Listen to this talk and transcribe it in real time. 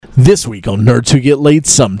This week on Nerds Who Get Laid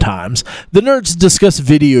Sometimes, the nerds discuss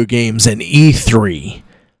video games and E3.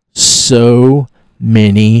 So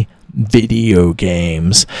many video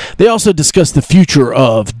games. They also discuss the future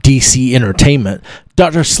of DC Entertainment,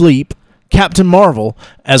 Dr. Sleep, Captain Marvel,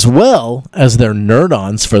 as well as their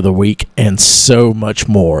nerd-ons for the week, and so much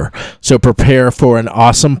more. So prepare for an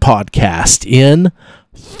awesome podcast in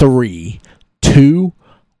 3, 2,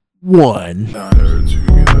 1. Nerds who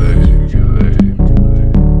get laid, nerds who get laid,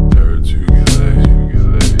 nerds who get laid,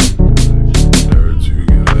 nerds who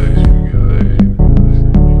get laid,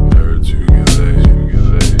 nerds who get laid,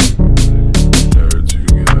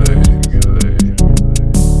 nerds who get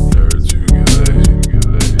laid, nerds who get laid.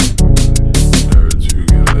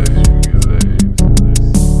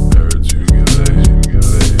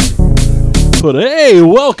 But hey,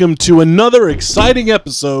 welcome to another exciting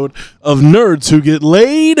episode of Nerds Who Get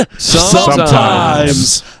Laid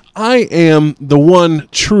Sometimes. I am the one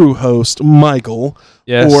true host, Michael,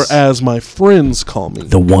 Yes. or as my friends call me,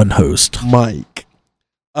 The one host. Mike.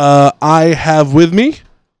 I have with me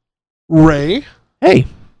Ray. Hey.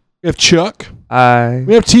 We have Chuck. We I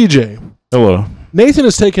have TJ. Hello. Nathan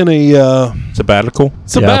has taken a Sabbatical?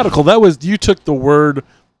 sabbatical. That was, you took the word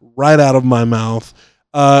right out of my mouth.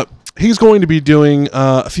 He's going to be doing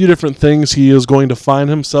a few different things. He is going to find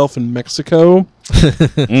himself in Mexico.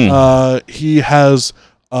 He has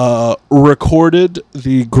recorded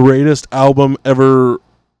the greatest album ever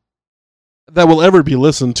that will ever be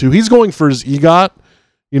listened to. He's going for his EGOT,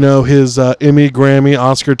 his Emmy, Grammy,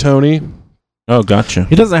 Oscar, Tony. Oh, gotcha.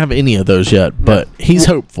 He doesn't have any of those yet, but he's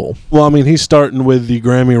hopeful. Well, I mean, he's starting with the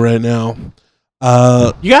Grammy right now.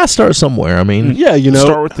 You gotta start somewhere. I mean, Yeah,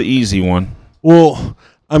 Start with the easy one. Well,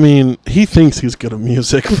 I mean, he thinks he's good at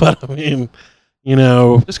music, but I mean,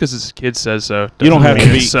 just because his kid says so. You don't have doesn't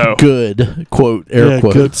to mean be so. good, quote, air Yeah,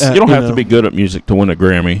 quotes. good at- You don't have know. to be good at music to win a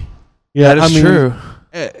Grammy. yeah, That is true.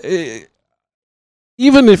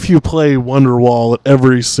 Even if you play Wonderwall at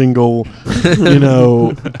every single,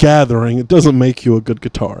 gathering, it doesn't make you a good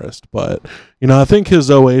guitarist. But, I think his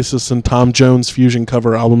Oasis and Tom Jones fusion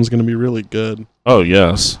cover album is going to be really good. Oh,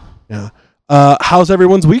 yes. How's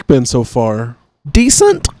everyone's week been so far?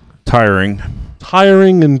 Decent? Tiring.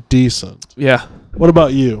 Tiring and decent. Yeah, What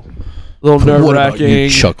about you? a little nerve What about you, wracking,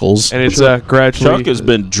 Chuckles? and it's gradually Chuck has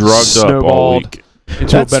been drugged up all snowballed week.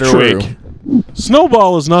 into a better true. week.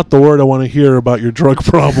 Snowball is not the word I want to hear about your drug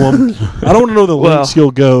problem. I don't want to know the lengths you'll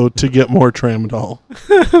go to get more Tramadol.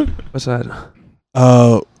 What's that?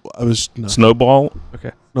 I was no, Snowball?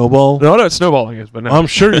 Snowball. No, it's snowballing is, but no. I'm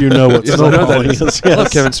sure you know what Yes, I know snowballing that. is. I love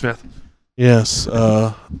Yes. Kevin Smith. Yes,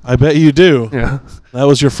 I bet you do. Yeah. That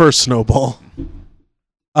was your first snowball.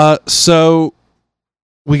 So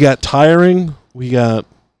we got tiring, we got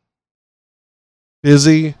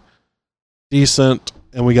busy, decent,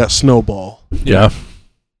 and we got snowball. Yeah.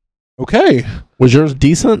 Okay. Was yours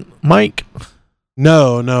decent, Mike?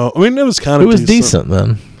 No. I mean, it was kind It of was decent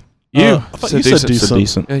then. I thought you said decent.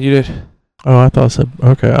 Decent. Yeah, you did. Oh, I thought I said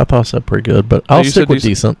okay. I thought I said pretty good, but I'll you stick said with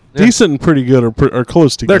decent. Yeah. Decent and pretty good are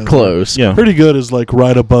close together. They're close. Yeah. Pretty good is like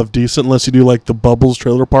right above decent, unless you do like the Bubbles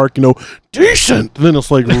Trailer Park, decent. Then it's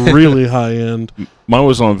like really high end. Mine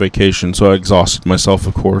was on vacation, so I exhausted myself,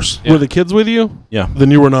 of course. Yeah. Were the kids with you? Yeah. Then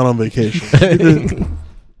you were not on vacation.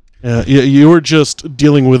 Yeah, you were just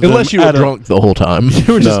dealing with Unless them you were at a- drunk the whole time.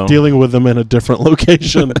 You were just No. dealing with them in a different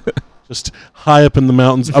location, just high up in the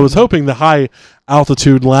mountains. I was hoping the high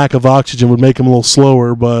altitude lack of oxygen would make them a little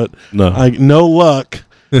slower, but No. no luck.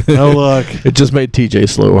 No luck. It just made TJ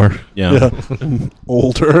slower. Yeah. Yeah, and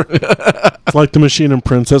older. It's like the Machine and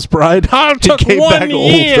Princess Bride. I took came 1 back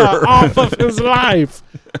year older. off of his life,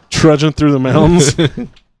 trudging through the mountains.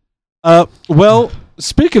 Well,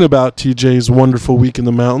 speaking about TJ's wonderful week in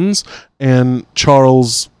the mountains and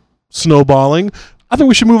Charles snowballing, I think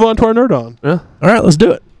we should move on to our nerd on. Yeah. All right, let's do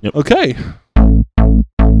it. Okay.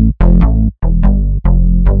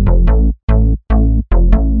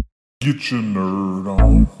 Get your nerd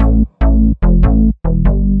on.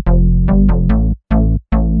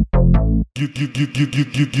 Get your nerd on.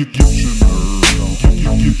 Get your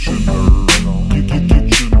nerd on. Get your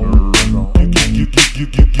nerd on. Get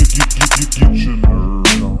your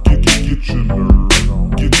nerd on. Get your nerd on.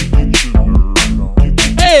 Get your nerd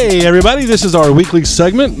on. Hey, everybody, this is our weekly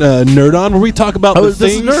segment, Nerd On, where we talk about Oh, the this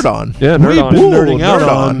things is Nerd On. Yeah, we've nerd on. been nerding out Nerd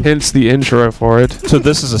on. On. Hence the intro for it. So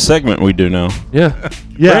this is a segment we do now. Yeah.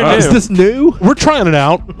 Yeah, Brand Is new. this new? we're trying it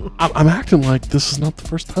out. I'm acting like this is not the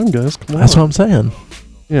first time, guys. Come on. That's what I'm saying.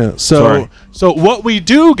 Yeah. Sorry. So what we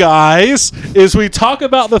do, guys, is we talk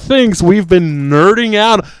about the things we've been nerding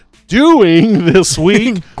out. doing this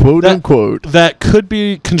week quote that- unquote. that could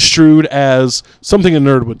be construed as something a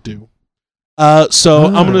nerd would do. So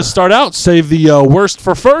I'm going to start out, save the worst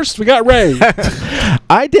for first. We got Ray.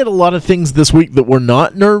 I did a lot of things this week that were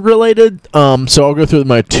not nerd related. So I'll go through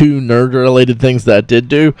my 2 nerd related things that I did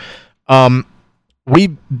do.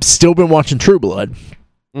 We've still been watching True Blood.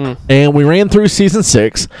 And we ran through season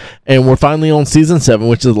 6, and we're finally on season 7,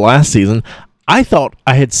 which is the last season. I thought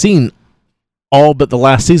I had seen all but the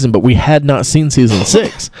last season, but we had not seen season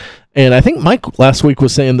 6. And I think Mike last week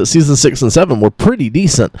was saying that season 6 and 7 were pretty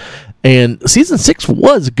decent, and season 6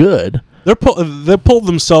 was good They pulled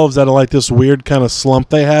themselves out of like this weird kind of slump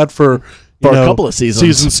they had for a couple of seasons.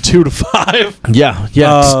 Seasons 2 to 5.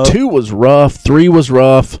 Yeah. 2 was rough, 3 was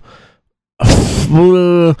rough.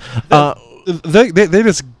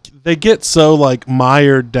 They get so like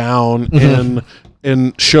mired down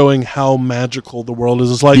in showing how magical the world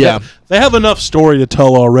is. It's like they have enough story to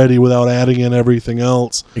tell already without adding in everything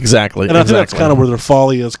else. Exactly. And I think that's kind of where their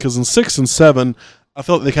folly is, because in 6 and 7, I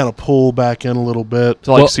felt like they kind of pull back in a little bit.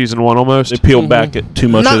 To like season 1 almost. They peeled back at too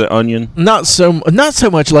much of the onion. Not so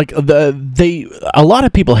much. Like a lot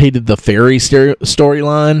of people hated the fairy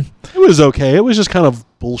storyline. It was okay. It was just kind of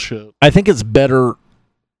bullshit. I think it's better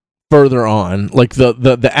further on. Like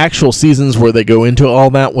the actual seasons where they go into all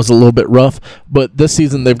that was a little bit rough, but this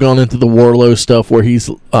season they've gone into the Warlow stuff where he's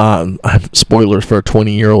spoilers for a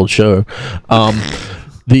 20-year-old show. I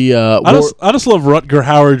just love Rutger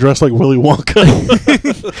Hauer dressed like Willy Wonka.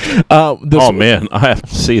 Oh man, I have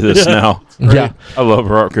to see this now. Yeah, I love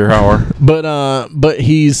Rutger Hauer. But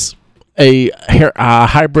he's a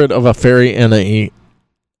hybrid of a fairy and a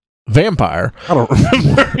vampire. I don't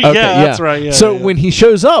remember. Okay, that's right. Yeah. So when he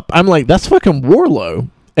shows up, I'm like, that's fucking Warlow.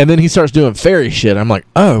 And then he starts doing fairy shit. I'm like,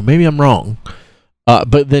 oh, maybe I'm wrong.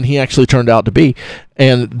 But then he actually turned out to be.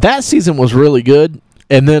 And that season was really good.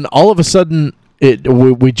 And then all of a sudden,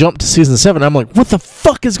 we jumped to season 7. I'm like, what the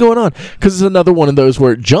fuck is going on? Because it's another one of those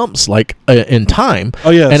where it jumps like in time. Oh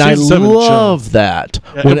yeah, and I season 7 love that.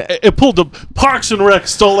 Yeah, When it pulled the Parks and Rec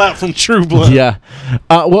stole that from True Blood. Yeah.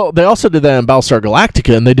 Well, they also did that in Battlestar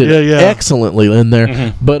Galactica, and they did it excellently in there.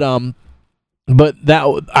 Mm-hmm. But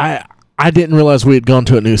that I didn't realize we had gone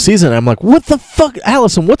to a new season. I'm like, what the fuck,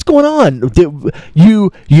 Allison? What's going on?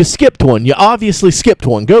 You skipped one. You obviously skipped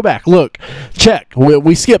one. Go back, look, check.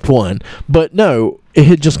 We skipped one, but no, it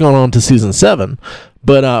had just gone on to season 7.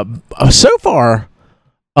 But so far,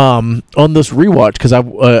 on this rewatch, because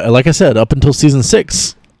like I said, up until season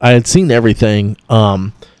 6, I had seen everything.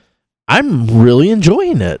 I'm really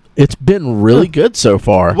enjoying it. It's been really good so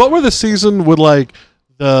far. What were the season with like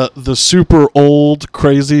the super old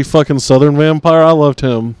crazy fucking Southern vampire? I loved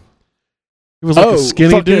him. He was like a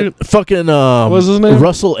skinny dude. Fucking what was his name?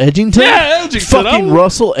 Russell Edgington. Yeah, Edgington. Fucking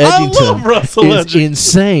Russell Edgington. I love Russell is Edgington.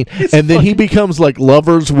 insane. And then he becomes like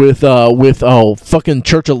lovers with fucking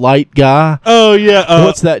Church of Light guy. Oh yeah.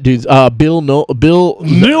 What's that dude's? Bill Newland.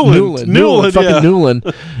 Fucking yeah. Newland.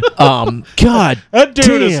 God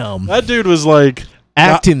that dude was like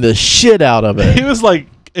acting the shit out of it. He was like,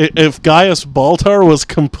 if Gaius Baltar was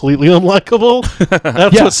completely unlikable,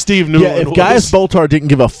 that's what Steve Newland was. Yeah, if Gaius Baltar didn't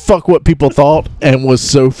give a fuck what people thought and was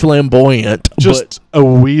so flamboyant. Just a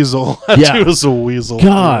weasel. That dude was a weasel.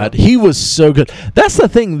 God, he was so good. That's the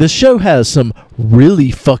thing. This show has some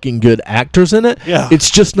really fucking good actors in it. Yeah. It's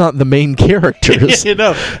just not the main characters. You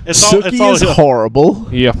know, Suki is horrible.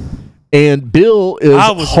 Yeah. And Bill is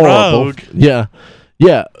horrible. Rogue. Yeah.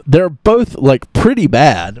 Yeah. They're both like pretty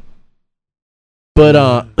bad.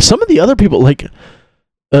 But some of the other people, like,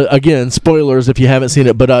 again, spoilers if you haven't seen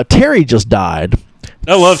it, but Terry just died.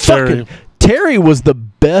 I love Terry. Terry was the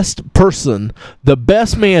best person, the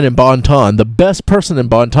best man in Bon-Ton, the best person in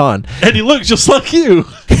Bon-Ton. And he looked just like you.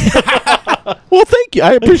 Well, thank you.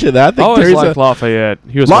 I appreciate that. I think I always Terry's liked Lafayette.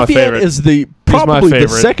 He was Lafayette my favorite. is the my probably the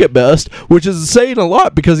favorite. second best, which is saying a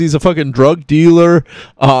lot because he's a fucking drug dealer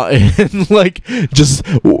and like just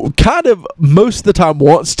kind of most of the time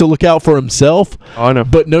wants to look out for himself. Oh, I know.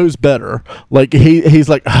 But knows better. Like he's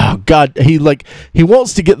like, oh god, he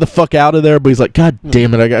wants to get the fuck out of there, but he's like, god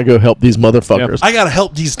damn it, I gotta go help these motherfuckers. I gotta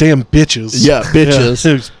help these damn bitches. Yeah, bitches.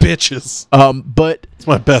 Yeah, those bitches. But It's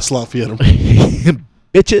my best Lafayette.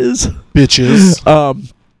 bitches.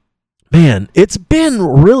 Man, it's been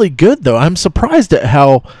really good though. I'm surprised at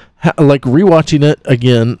how like rewatching it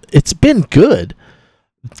again. It's been good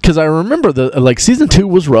because I remember season 2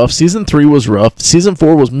 was rough, season 3 was rough, season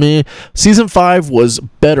 4 was meh, season 5 was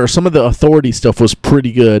better. Some of the Authority stuff was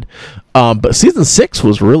pretty good, but season 6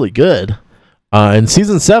 was really good, and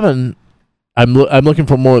season 7, I'm looking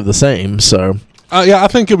for more of the same. So I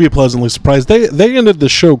think you'll be pleasantly surprised. They ended the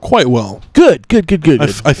show quite well. Good.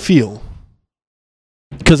 I feel.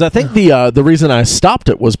 Because I think the reason I stopped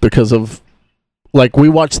it was because of, like, we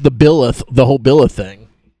watched the whole Billith thing.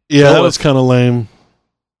 Yeah, that was kind of lame.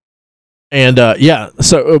 And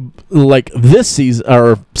so like this season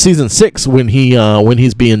or season 6 when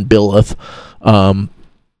he's being Billith,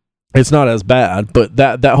 it's not as bad. But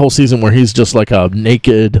that whole season where he's just like a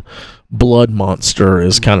naked blood monster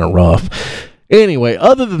is kind of rough. Anyway,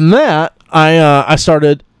 other than that, I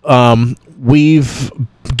started. We've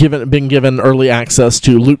been given early access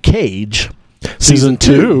to Luke Cage. Season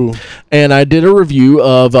 2, and I did a review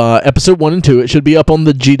of episode 1 and 2. It should be up on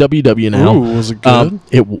the GWW now. Ooh, was it good?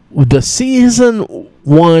 The season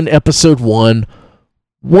 1, episode 1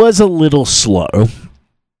 was a little slow. A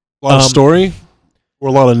lot of story, or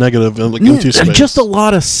a lot of negative into space. Just a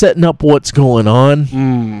lot of setting up what's going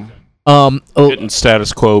on. Getting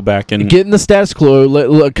status quo back in. Getting the status quo,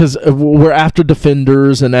 because we're after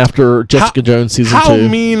Defenders and after Jessica Jones season 2. How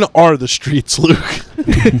mean are the streets, Luke?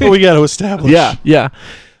 We got to establish. Yeah.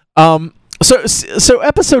 So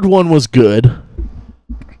episode 1 was good,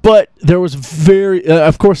 but there was very,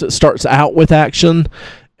 of course, it starts out with action,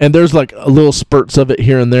 and there's like a little spurts of it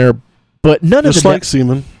here and there, but none of just like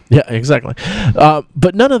Seaman. Yeah, exactly.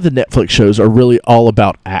 But none of the Netflix shows are really all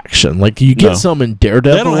about action. Like, you get some in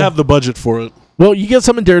Daredevil. They don't have the budget for it. Well, you get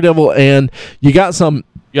some in Daredevil, and you got some.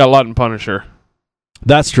 You got a lot in Punisher.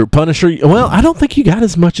 That's true. Punisher. Well, I don't think you got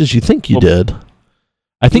as much as you think you did.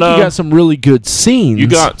 I think you got some really good scenes.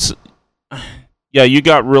 You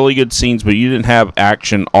got really good scenes, but you didn't have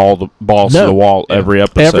action all the balls to the wall every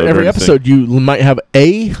episode. Every episode, you might have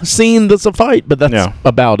a scene that's a fight, but that's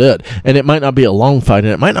about it. And it might not be a long fight,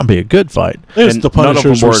 and it might not be a good fight. And none of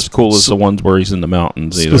them were as cool as the ones where he's in the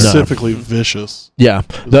mountains either. Specifically vicious. Yeah.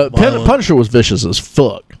 The Punisher was vicious as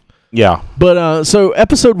fuck. Yeah. But so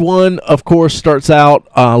episode 1, of course, starts out,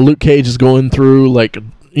 Luke Cage is going through, like,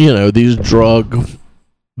 these drug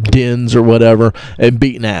dens or whatever and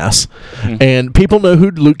beating ass. And people know who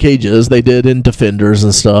Luke Cage is. They did in Defenders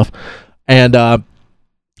and stuff. And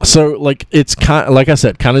so, like, it's kind of, like I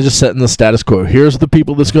said, kind of just setting the status quo. Here's the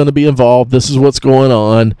people that's going to be involved. This is what's going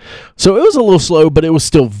on. So it was a little slow, but it was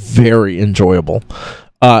still very enjoyable.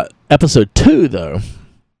 Episode 2, though,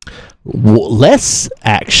 less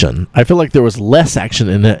action. I feel like there was less action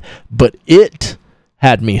in it, but it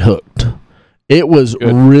had me hooked. It was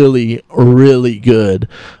really, really good.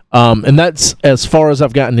 And that's as far as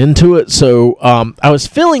I've gotten into it. So I was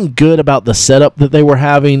feeling good about the setup that they were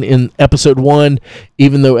having in episode 1,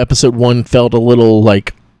 even though episode 1 felt a little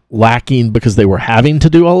like lacking because they were having to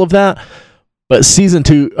do all of that. But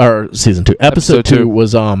episode 2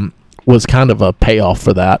 was kind of a payoff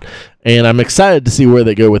for that. And I'm excited to see where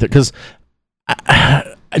they go with it, because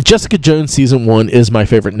Jessica Jones season 1 is my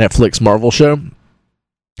favorite Netflix Marvel show.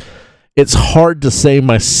 It's hard to say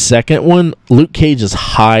my second one. Luke Cage is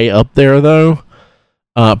high up there, though.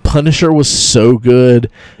 Punisher was so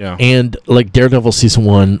good. Yeah. And, like, Daredevil season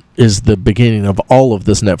 1 is the beginning of all of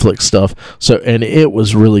this Netflix stuff. And it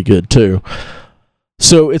was really good, too.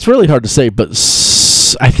 So it's really hard to say, but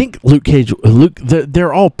I think Luke Cage,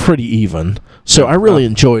 they're all pretty even. So I really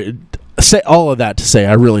enjoyed, say all of that to say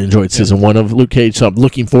I really enjoyed season 1 of Luke Cage, so I'm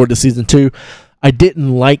looking forward to season 2. I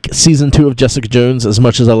didn't like season 2 of Jessica Jones as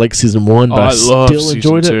much as I like season 1, but I still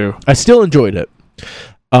enjoyed it. I still enjoyed it.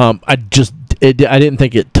 I didn't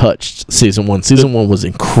think it touched season 1. Season 1 was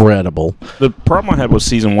incredible. The problem I had with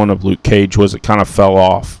season 1 of Luke Cage was it kind of fell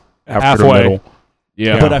off after the middle.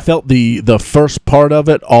 Yeah. But I felt the first part of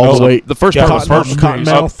it all the way. The first part was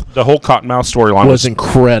Cottonmouth. The whole Cottonmouth storyline was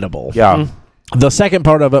incredible. Yeah. The second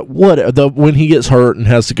part of it, when he gets hurt and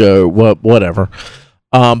has to go, whatever.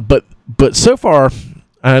 But so far,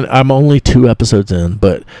 I'm only 2 episodes in,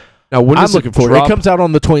 but now when I'm looking forward. It comes out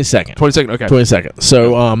on the 22nd. 22nd, okay. 22nd.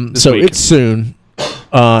 So week. it's soon.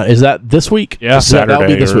 Is that this week? Yeah, Saturday. That'll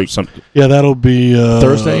be this week. Yeah, that'll be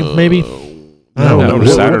Thursday, maybe. I don't know.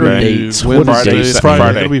 Saturday.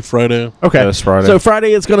 Friday. It'll be Friday. Okay. Yeah, it's Friday. So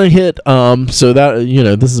Friday it's going to hit. So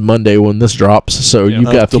that this is Monday when this drops. So you've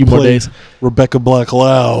got a few more days. Rebecca Black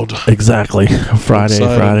Loud. Exactly.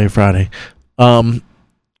 Friday.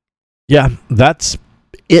 Yeah, that's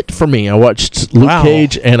it for me. I watched Luke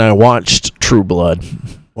Cage and I watched True Blood.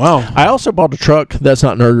 Wow. I also bought a truck that's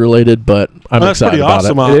not nerd related, but I'm excited about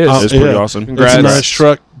it. It's pretty awesome. Congrats. It's a nice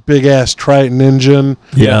truck, big ass Triton engine.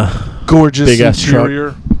 Yeah. Gorgeous big ass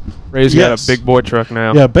interior. Ray's got a big boy truck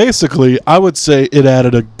now. Yeah, basically, I would say it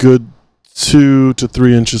added a good 2 to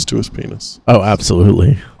 3 inches to his penis. Oh,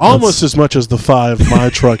 absolutely. Almost as much as the 5 my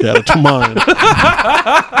truck added to mine.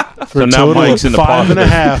 For So a now total Mike's of in the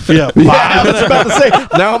 5.5. Yeah, Yeah, I was about to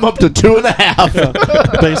say. Now I'm up to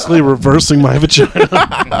 2.5. basically reversing my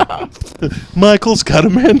vagina. Michael's got a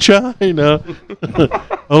mangina.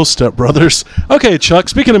 Oh, stepbrothers. Okay, Chuck,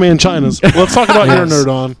 speaking of manginas, let's talk about your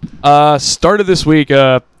nerd on. Started this week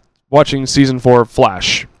watching season 4 of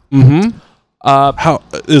Flash. Mm-hmm. Uh, How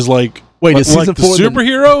is like... Wait, like, is season like the 4 the-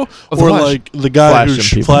 superhero, Of or Flash. like the guy Flashing who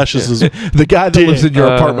people. flashes his... The guy that lives in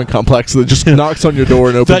your apartment complex that just knocks on your door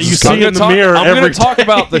and opens That you his see car. in the mirror I'm every going to talk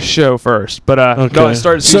about the show first, but no, Okay. I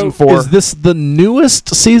started So season 4. is this the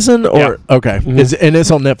newest season or Yeah. okay? And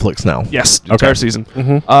it's on Netflix now. Yes, Okay. entire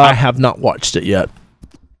season. I have not watched it yet.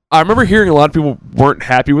 I remember hearing a lot of people weren't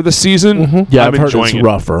happy with the season. Yeah, I'm I've heard enjoying it's it.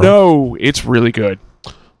 rougher. No, it's really good.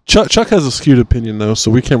 Chuck has a skewed opinion, though,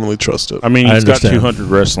 so we can't really trust it. I mean, I he's got understand. 200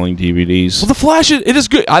 wrestling DVDs. Well, the Flash, it is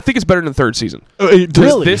good. I think it's better than the third season.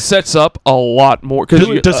 Really? This sets up a lot more. Cause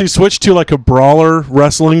Does he switch to like a brawler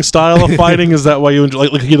wrestling style of fighting? Is that why you enjoy,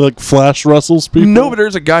 like he Flash wrestles people? No, but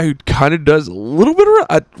there's a guy who kind of does a little bit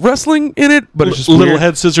of wrestling in it, but it's just little weird.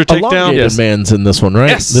 head scissor takedown. Elongated Yes. man's in this one, right?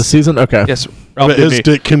 Yes. This season? Okay. Yes, But his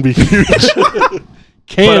dick can be huge.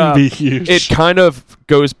 But, be huge. it kind of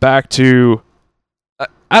goes back to.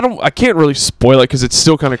 I can't really spoil it because it's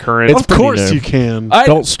still kind of current. of course new. you can.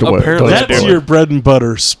 Don't spoil it. Apparently, Don't I That's do. your bread and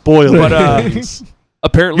butter. Spoiler. But, things.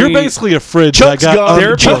 Apparently, You're basically a fridge Chuck's that got gone.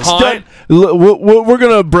 They're unplugged. Chuck's behind- done. We're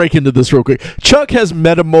gonna break into this real quick. Chuck has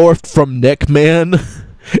metamorphed from Neck Man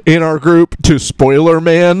in our group to Spoiler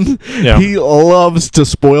Man. Yeah. He loves to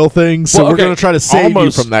spoil things, so Well, we're okay. gonna try to save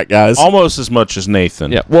Almost- you from that, guys. Almost as much as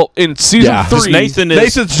Nathan. yeah. Well, in season Yeah. 'Cause 3,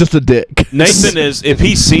 Nathan's just a dick. Nathan is, if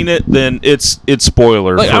he's seen it, then it's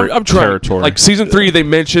spoiler like for I'm trying. territory. Like season 3, they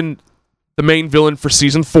mentioned the main villain for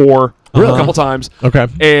season 4 a couple times, Okay.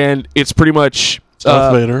 and it's pretty much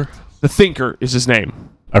Darth Vader. the Thinker is his name.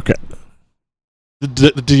 Okay.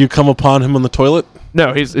 Do you come upon him on the toilet?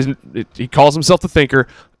 No, he calls himself the Thinker,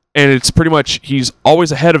 and it's pretty much he's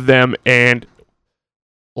always ahead of them, and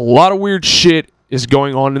a lot of weird shit is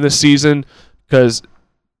going on in this season because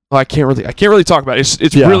I can't really talk about it.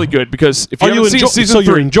 It's Yeah. really good because if you Are you haven't seen season so 3,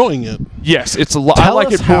 you're enjoying it? yes, it's a lot. Tell I like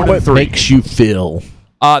us it more how than it 3. makes you feel.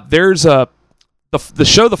 There's the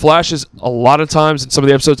show The Flash is a lot of times in some of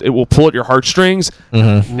the episodes it will pull at your heartstrings.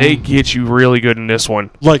 Mm-hmm. They get you really good in this one.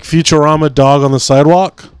 Like Futurama dog on the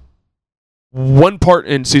sidewalk? One part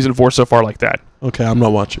in season 4 so far like that, Okay, I'm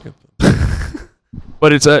not watching it.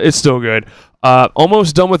 but it's still good.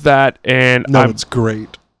 Almost done with that, and No, I'm it's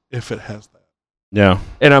great if it has that. yeah.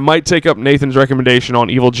 and I might take up Nathan's recommendation on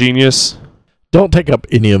Evil Genius. Don't take up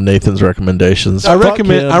any of Nathan's recommendations. I Fuck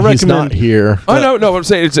recommend- him. I He's recommend- not here. I know, no, what I'm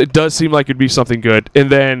saying it does seem like it'd be something good, and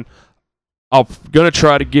then I'm gonna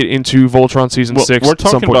try to get into Voltron season Well, 6 we're at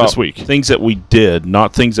some talking point about this week. things that we did,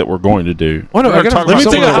 not things that we're going to do. Oh, no, We're I gonna gotta- talk Let me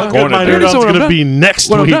about think something of that how we're good going my to nerd do. So on's when going I'm to be next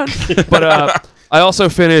when I'm week. done. But I also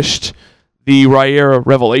finished the Rhaenyra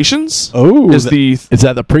Revelations. Oh, Is the Is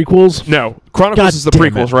that the prequels? no Chronicles God is the damn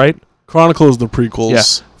prequels, it. right? Chronicle is the prequels.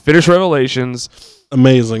 Yeah. Finish Revelations.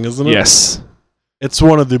 Amazing, isn't it? Yes. It's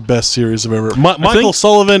one of the best series I've ever. Michael think-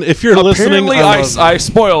 Sullivan, if you're listening, Apparently, I love you. I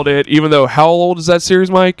spoiled it. Even though how old is that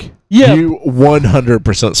series, Mike? Yeah, You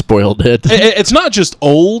 100% spoiled it. it's not just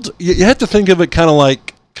old. You have to think of it kind of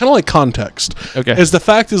like context. Okay. As the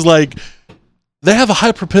fact is like they have a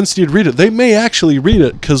high propensity to read it. They may actually read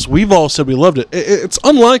it because we've all said we loved it. It's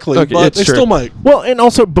unlikely, Okay, but it's they true. still might. Well, and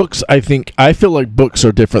also books, I feel like books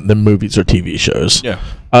are different than movies or TV shows. Yeah.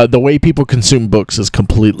 The way people consume books is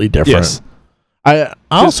completely different. Yes. I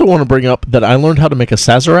also want to bring up that I learned how to make a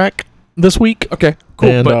Sazerac this week. Okay. Cool.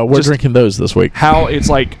 And but we're just drinking those this week. how it's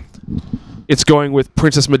like it's going with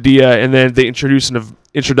Princess Medea, and then the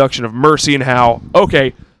introduction of Mercy, and how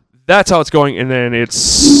that's how it's going, and then it's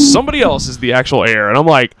somebody else is the actual heir, and I'm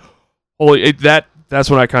like, holy, that's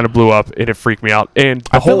when I kind of blew up, and it freaked me out. And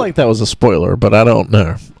the I feel like that was a spoiler, but I don't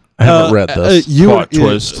know. I haven't read this. Plot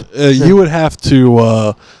twist. You would have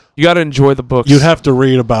to. you got to enjoy the books. You'd have to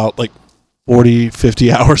read about like 40,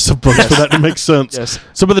 50 hours of books for that to make sense. Yes.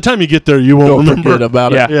 So by the time you get there, you won't Don't remember. forget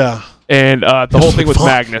about Yeah. it. Yeah. And the whole thing with Fuck.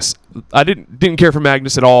 Magnus, I didn't care for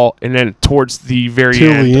Magnus at all, and then towards the very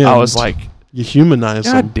Till end, the I end. was like, You humanize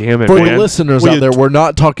God them. damn it, For man! the listeners Well, out there, we're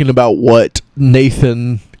not talking about what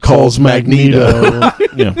Nathan calls Magneto.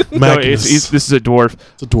 Yeah. No, Magnus. this is a dwarf,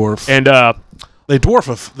 It's a dwarf. and They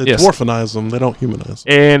dwarf. Yes. Dwarfinize them. They don't humanize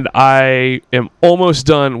them. and I am almost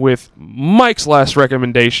done with Mike's last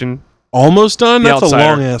recommendation. Almost done. The That's a Outsider.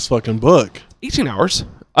 long ass fucking book. 18 hours.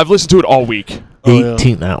 I've listened to it all week. Oh, yeah.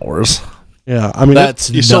 18 hours. Yeah, I mean, That's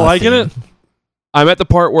you still liking it? nothing. I'm at the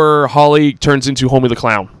part where Holly turns into Homie the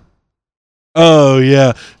Clown. Oh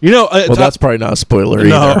yeah, Well, that's probably not a spoiler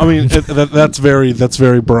no. either. I mean, that's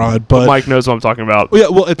very broad. But Mike knows what I'm talking about. yeah,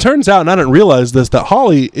 well, it turns out, and I didn't realize this, that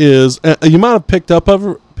Holly is. You might have picked up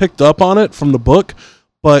on it from the book,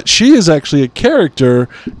 but she is actually a character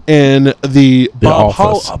in the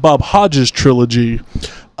Office. Bob Hodges trilogy.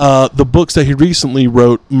 The books that he recently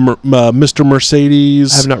wrote, Mr.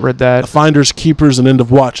 Mercedes, I have not read that. Finders, Keepers, and End of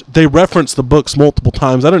Watch. They reference the books multiple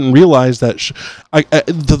times. I didn't realize that.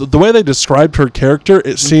 The way they described her character,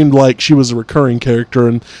 it seemed like she was a recurring character,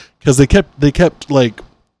 and because they kept like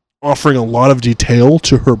offering a lot of detail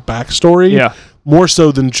to her backstory. Yeah. More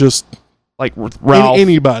so than just Like with Ralph.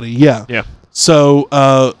 anybody. Yeah. Yeah. So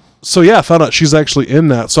yeah, I found out she's actually in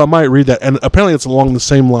that. So I might read that, and apparently it's along the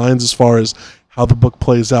same lines as far as how the book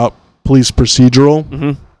plays out, police procedural.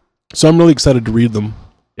 Mhm. So I'm really excited to read them.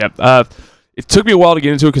 Yeah. It took me a while to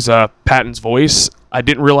get into it because Patton's voice, I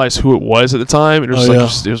didn't realize who it was at the time. It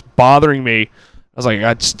was it was bothering me. I was like,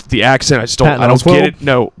 the accent, I Patton don't Oswalt? get it.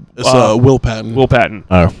 No, It's Will Patton. Will Patton.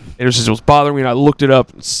 Oh. It was bothering me, and I looked it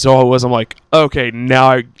up, and saw it was. I'm like, okay,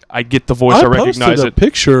 now I get the voice. I recognize posted a it.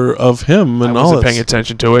 picture of him I and all wasn't that. paying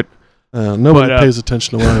attention to it. Nobody But, pays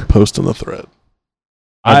attention to when I post on the thread.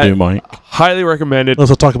 I do, Mike. Highly recommend it.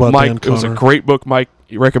 Let's talk about Dan Mike, it was a Connor. great book. Mike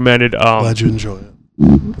recommended. Glad you enjoy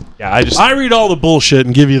it. Yeah, I read all the bullshit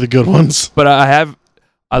and give you the good ones. But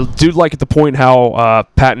I do like at the point how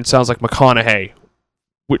Patton sounds like McConaughey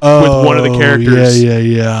with one of the characters.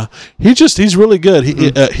 Yeah. He's really good.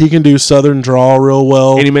 He can do Southern drawl real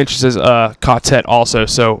well. And he mentions his quartet also.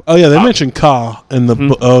 So Oh yeah, they mentioned Ka in the.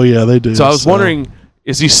 Mhm. Oh yeah, they do. I was wondering,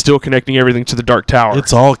 is he still connecting everything to the Dark Tower?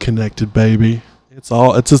 It's all connected, baby. It's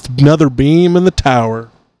just another beam in the tower.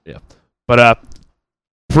 But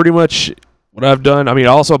pretty much what I've done. I mean, I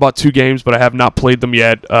also bought 2 games, but I have not played them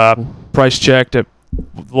yet. Price checked at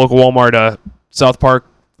the local Walmart, South Park,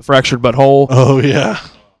 The Fractured But Whole. Oh yeah.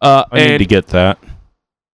 I need And to get that.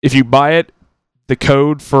 if you buy it, the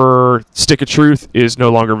code for Stick of Truth is no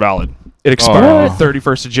longer valid. It expired Oh.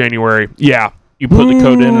 31st of January. Yeah. You put the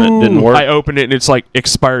code in and it didn't work. I opened it and it's like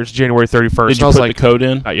expires January 31st. Did And you I was put like, the code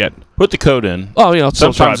in? not yet. Put the code in. Oh, I'll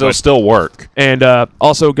still try, Sometimes it'll but- still work. And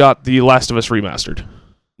also got The Last of Us remastered.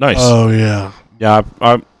 Nice. Oh yeah. Yeah,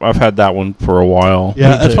 I've had that one for a while.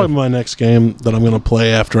 Yeah, Me that's too. probably my next game that I'm gonna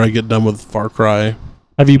play after I get done with Far Cry.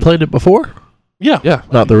 Have you played it before? Yeah. Yeah.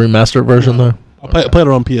 Not the remastered version, though? I played it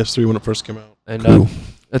on PS3 when it first came out. And Cool.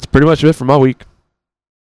 that's pretty much it for my week.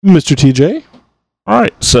 Mr. TJ. All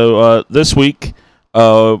right. So this week,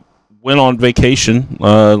 went on vacation,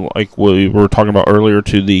 like we were talking about earlier,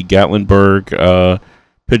 to the Gatlinburg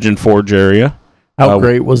Pigeon Forge area. How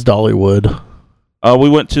great was Dollywood? We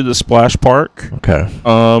went to the splash park. Okay.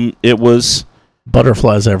 It was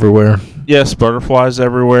Butterflies everywhere. yes, butterflies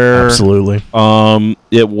everywhere. Absolutely.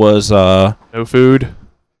 It was No food.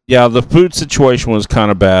 yeah, the food situation was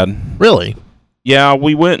kind of bad. Really? Yeah,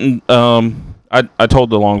 we went and I told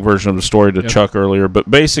the long version of the story to Yep. Chuck earlier, but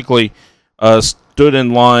basically stood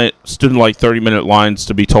in like 30-minute lines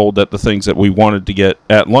to be told that the things that we wanted to get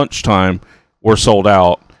at lunchtime were sold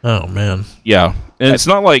out. Oh, man. Yeah. And it's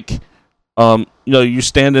not like you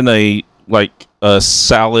stand in a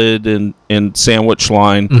salad and sandwich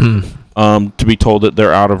line Mm-hmm. to be told that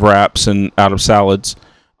they're out of wraps and out of salads.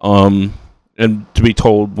 And to be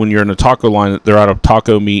told when you're in a taco line that they're out of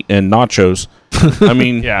taco meat and nachos. I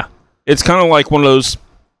mean, Yeah. it's kind of like one of those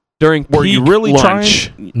During were you peak really lunch.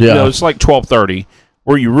 trying? Yeah. It's like 12:30.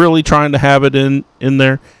 Were you really trying to have it in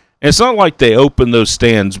there? And it's not like they open those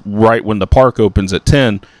stands right when the park opens at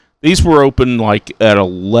 10. These were open like at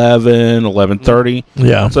 11, 11:30.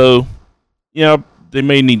 Yeah. So, yeah, they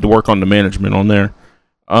may need to work on the management on there.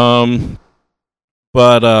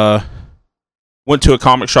 But went to a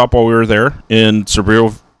comic shop while we were there in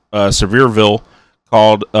Sevierville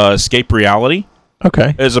called Escape Reality.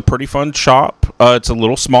 Okay. It's a pretty fun shop. It's a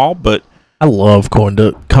little small, but I love going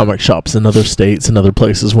to comic shops in other states and other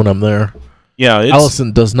places when I'm there. yeah, it's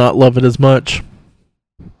Allison does not love it as much.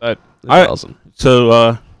 That's I- awesome.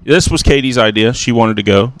 so. This was Katie's idea. She wanted to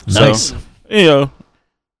go. Nice.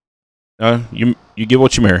 So, you get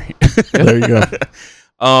what you marry. There you go.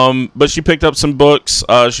 But she picked up some books.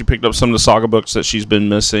 She picked up some of the Saga books that she's been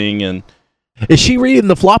missing, and Is she reading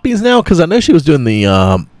the floppies now? Because I know she was doing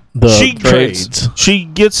the she trades. She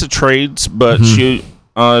gets the trades, but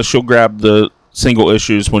Mhm. she'll grab the single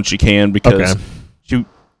issues when she can because Okay.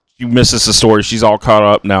 she misses the story. She's all caught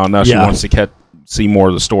up now, and now she Yeah. wants to see more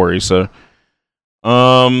of the story. So,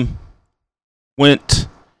 went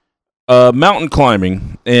mountain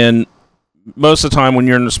climbing, and most of the time when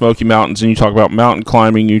you're in the Smoky Mountains and you talk about mountain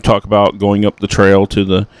climbing, you talk about going up the trail to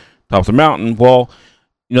the top of the mountain. Well,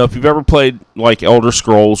 you know, if you've ever played like Elder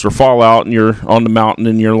Scrolls or Fallout and you're on the mountain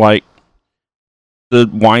and you're like, the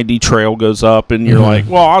windy trail goes up and you're like,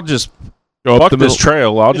 well, I'll just Go up fuck the this middle.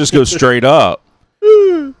 trail. I'll just go straight up.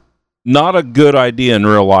 Not a good idea in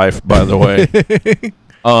real life, by the way.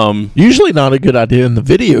 Usually not a good idea in the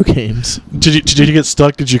video games. Did you get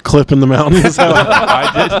stuck? Did you clip in the mountain? Is that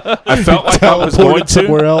I did. I felt like I was going Teleported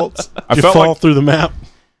somewhere to. else. I Did you felt fall like through the map?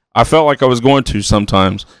 I felt like I was going to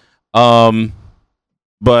sometimes.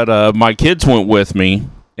 But my kids went with me,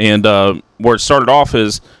 and where it started off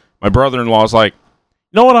is my brother-in-law's like,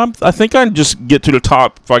 you know what? I think I can just get to the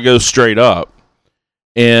top if I go straight up.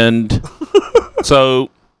 And so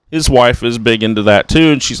his wife is big into that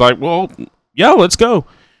too, and she's like, well, yeah, let's go.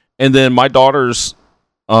 And then my daughter's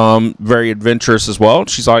very adventurous as well.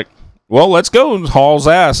 She's like, well, let's go, and hauls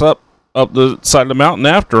ass up the side of the mountain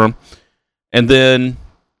after him. And then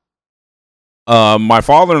my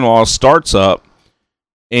father-in-law starts up,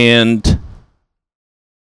 and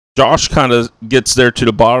Josh kind of gets there to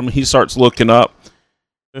the bottom. He starts looking up.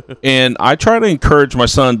 And I try to encourage my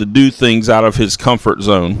son to do things out of his comfort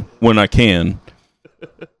zone when I can.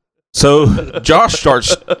 So Josh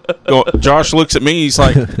Josh looks at me. He's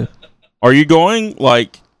like, are you going?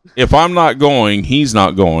 Like, if I'm not going, he's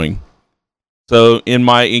not going. So in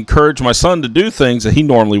my encourage my son to do things that he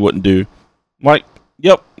normally wouldn't do, I'm like,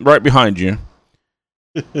 yep, right behind you.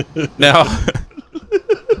 Now,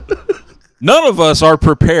 none of us are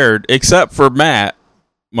prepared except for Matt,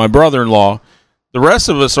 my brother-in-law. The rest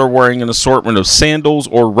of us are wearing an assortment of sandals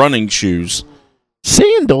or running shoes.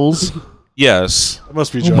 Sandals? Yes. That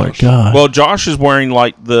must be Oh Josh. my god. Well, Josh is wearing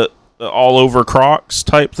like the all-over Crocs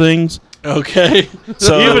type things. Okay.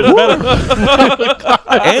 So Even better.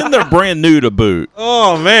 and they're brand new to boot.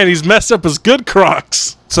 Oh man, he's messed up his good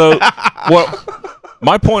Crocs. So what?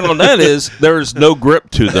 My point on that is there is no grip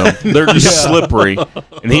to them. They're just slippery,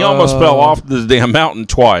 and he almost fell off the damn mountain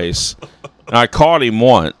twice. And I caught him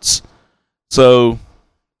once. So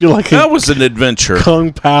You're like that a was an adventure.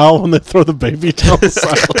 Kung Pao when they throw the baby down the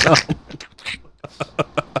side of the mountain.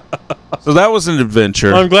 So that was an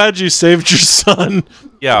adventure. I'm glad you saved your son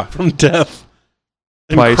Yeah. from death.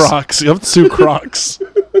 In Twice. Crocs. You have two Crocs.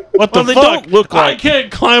 What the Well, they fuck? don't look I like-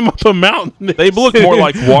 can't climb up a mountain. They look more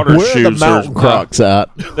like water Where are shoes. the mountain or, Crocs at?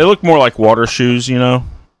 They look more like water shoes, you know.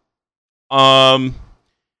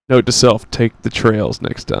 Note to self: take the trails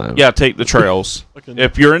next time. Yeah, take the trails.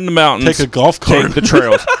 If you're in the mountains, Take a golf take cart. the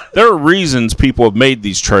trails. There are reasons people have made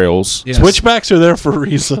these trails. Yes. Switchbacks are there for a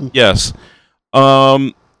reason. Yes.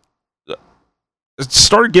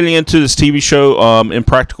 Started getting into this TV show,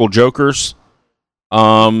 Impractical Jokers,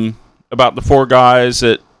 about the four guys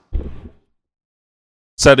that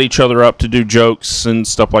set each other up to do jokes and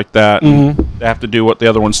stuff like that. And they have to do what the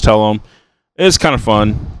other ones tell them. It's kind of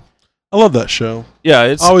fun. I love that show. Yeah,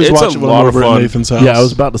 it's I always it's watch a it when lot I'm of over at fun. Nathan's house. Yeah, I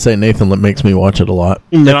was about to say Nathan makes me watch it a lot.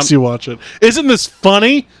 He makes you watch it. Isn't this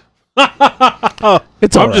funny? It's I'm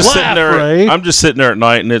just Laugh, sitting there. Ray. I'm just sitting there at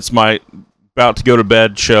night, and it's my about to go to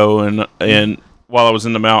bed show, and while I was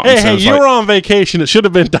in the mountains, Hey, I was you like, were on vacation. It should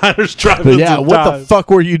have been Diners, Drive-Ins, yeah, and what the Dives.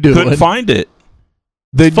 fuck were you doing? couldn't find it.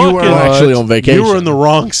 Then you were Fucking- actually on vacation. You were in the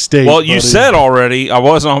wrong state. Well, you buddy. said already I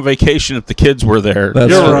wasn't on vacation if the kids were there.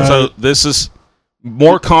 That's You're true. right. So this is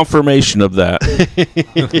more confirmation of that.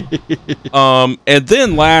 And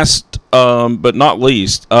then last, but not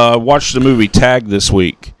least, watched the movie Tag this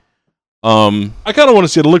week. I kind of want to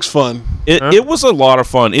see it. It looks fun. It was a lot of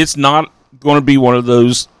fun. It's not going to be one of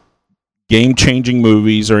those game-changing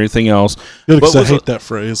movies or anything else. Good, 'cause But I was hate that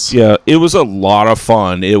phrase. Yeah, it was a lot of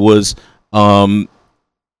fun. It was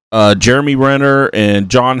Jeremy Renner and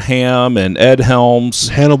John Hamm and Ed Helms.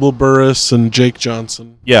 Hannibal Buress and Jake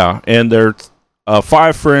Johnson. Yeah, and they're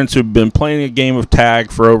five friends who've been playing a game of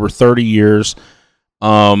tag for over 30 years.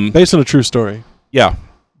 Based on a true story. Yeah,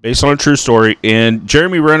 based on a true story. And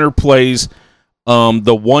Jeremy Renner plays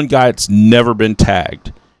the one guy that's never been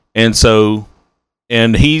tagged. And so,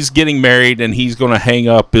 and he's getting married, and he's going to hang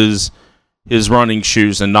up his running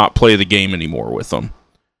shoes and not play the game anymore with them.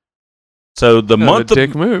 So the month of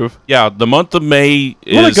dick move. the month of May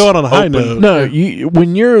I want is to go out on a high open. note. No, you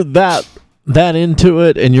when you're that into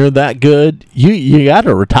it and you're that good, you got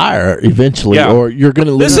to retire eventually, Yeah. or you're going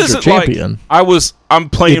to lose This your isn't like champion. I'm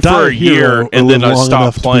playing You die for a hero year or and then live I long stop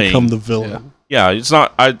enough to playing. become the villain. Yeah, it's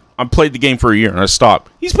not. I played the game for a year and I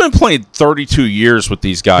stopped. He's been playing 32 years with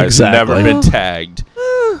these guys and never Exactly. been tagged.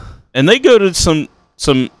 And they go to some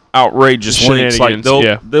outrageous lengths. Like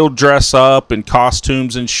Shenanigans, they'll dress up in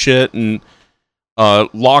costumes and shit and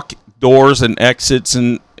lock doors and exits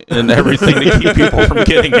and and everything to keep people from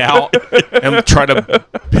getting out and try to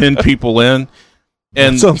pin people in.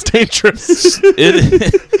 And Sounds dangerous. some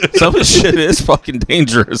of the shit is fucking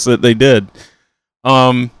dangerous that they did.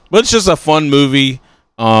 But it's just a fun movie.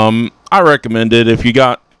 I recommend it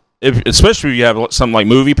especially if you have something like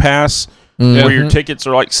Movie Pass, where your tickets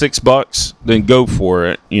are like $6, then go for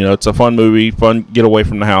it. You know, it's a fun movie, fun get away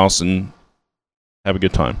from the house and have a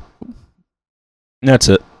good time. And that's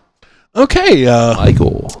it. Okay,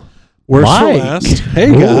 Michael. worst for Mike. last.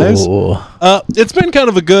 Hey guys, Ooh. it's been kind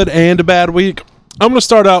of a good and a bad week. I'm going to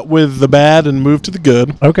start out with the bad and move to the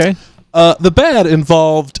good. Okay. The bad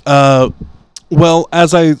involved, well,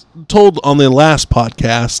 as I told on the last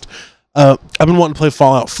podcast, I've been wanting to play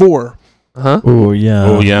Fallout 4. Oh yeah.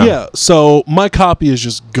 Oh yeah. Yeah, so my copy is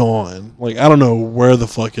just gone. Like, I don't know where the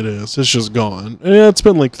fuck it is. It's just gone. Yeah, it's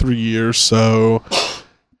been like 3 years, so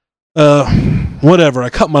whatever. I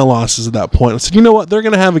cut my losses at that point. I said, you know what? They're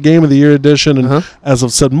going to have a Game of the Year edition, and as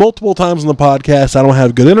I've said multiple times on the podcast, I don't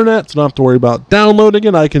have good internet, so I don't have to worry about downloading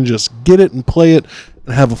it. I can just get it and play it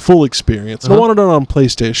and have a full experience. And I wanted it on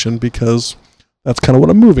PlayStation because that's kind of what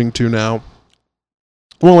I'm moving to now.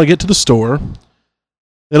 Well, I get to the store.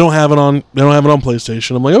 They don't have it on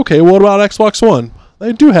PlayStation. I'm like, okay, what about Xbox One?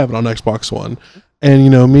 They do have it on Xbox One. And, you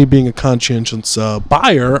know, me being a conscientious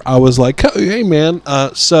buyer, I was like, hey, man,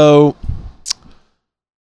 so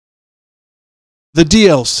the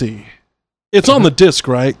DLC, it's on the disc,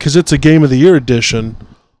 right? Because it's a Game of the Year edition.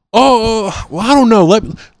 Oh, well, I don't know.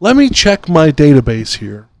 Let me check my database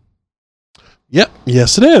here. Yep,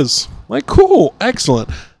 yes, it is. Like, cool, excellent.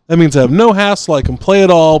 That means I have no hassle. I can play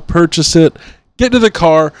it all, purchase it, get to the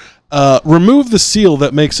car, remove the seal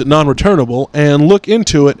that makes it non-returnable, and look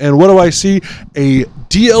into it. And what do I see? A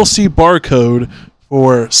DLC barcode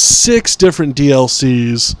for 6 different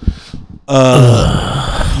DLCs.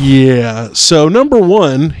 Yeah. So number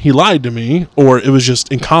one, he lied to me, or it was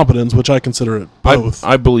just incompetence, which I consider it both.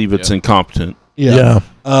 I believe it's incompetent. Yeah.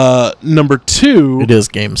 Number two, It is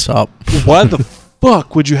GameStop. why the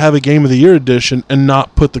fuck would you have a Game of the Year edition and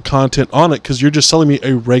not put the content on it? Because you're just selling me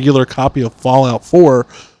a regular copy of Fallout 4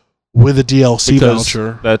 with a DLC Because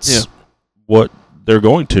voucher. that's what they're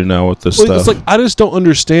going to now with this Well, stuff. it's like, I just don't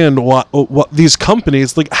understand what these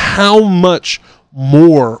companies, like, how much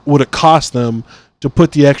more would it cost them to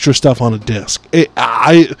put the extra stuff on a disc?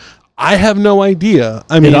 I have no idea.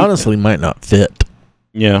 I mean, It honestly might not fit.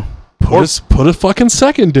 yeah. put a fucking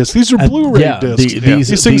second disc. These are Blu-ray discs.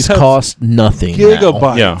 These things have cost nothing. now.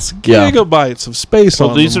 gigabytes, Yeah. gigabytes of space Well,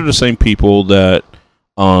 on these them. are the same people that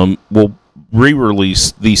will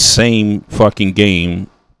re-release the same fucking game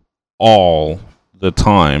all the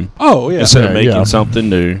time Oh yeah, instead of Yeah, making yeah. something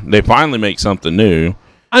new. They finally make something new.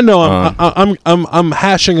 I know. I'm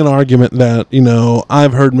hashing an argument that, you know,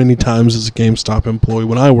 I've heard many times as a GameStop employee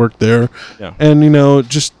when I worked there, and, you know,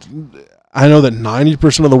 just I know that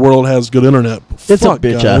 90% of the world has good internet. It's Fuck, a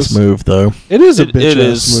bitch guys. ass move, though. It is a It bitch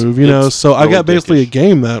ass is. move, you know. It's So I got really basically a dickish.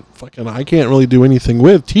 game that fucking I can't really do anything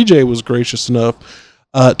with. TJ was gracious enough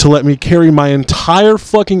to let me carry my entire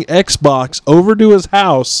fucking Xbox over to his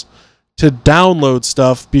house to download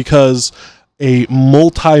stuff because a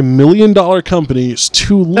multi-million-dollar company is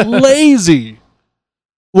too lazy.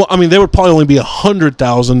 Well, I mean, they would probably only be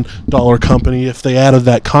 $100,000 company if they added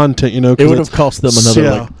that content, you know. 'cause It would it's have cost them another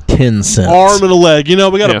yeah. like 10 cents. arm and a leg. You know,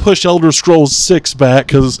 we got to Yeah. push Elder Scrolls 6 back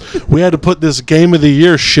because we had to put this Game of the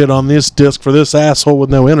Year shit on this disc for this asshole with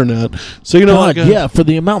no internet. So, you know, God, like, yeah, for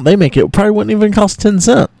the amount they make, it probably wouldn't even cost 10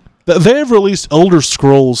 cents. they have released Elder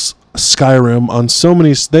Scrolls Skyrim on so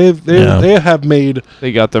many. They have made.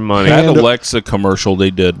 They got their money. That And- Alexa commercial they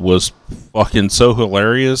did was fucking so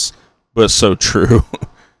hilarious, but so true.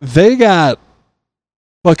 They got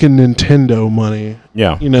fucking Nintendo money.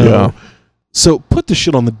 Yeah. You know. Yeah. So put the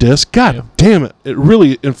shit on the disc. God damn it! It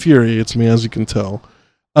really infuriates me, as you can tell.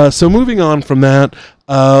 So moving on from that,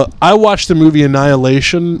 I watched the movie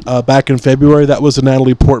Annihilation back in February. That was a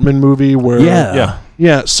Natalie Portman movie where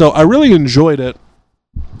yeah. So I really enjoyed it,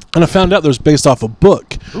 and I found out there's based off a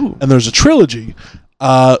book, and there's a trilogy.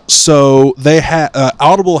 So they had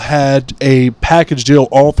Audible had a package deal,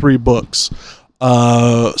 all 3 books.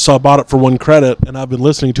 So I bought it for 1 credit, and I've been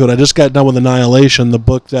listening to it. I just got done with Annihilation, the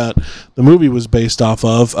book that the movie was based off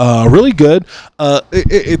of. Really good.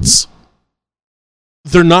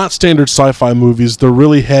 They're not standard sci-fi movies. They're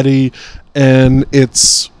really heady, and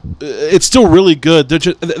it's still really good.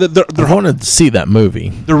 They're I wanted to see that movie.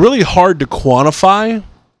 they're really hard to quantify.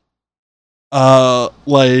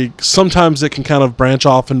 Like sometimes it can kind of branch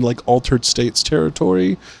off into like Altered States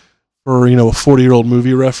territory for, you know, a 40-year-old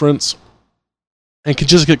movie reference. and can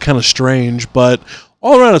just get kind of strange. But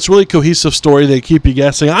all around, it's a really cohesive story. They keep you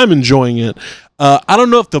guessing. I'm enjoying it. I don't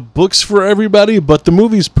know if the book's for everybody, but the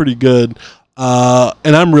movie's pretty good.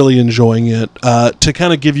 And I'm really enjoying it. To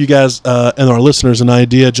kind of give you guys and our listeners an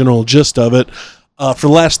idea, general gist of it, for the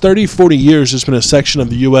last 30, 40 years, there's been a section of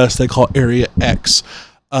the U.S. they call Area X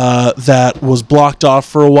that was blocked off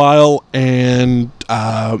for a while, and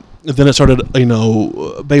then it started,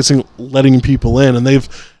 basically letting people in. And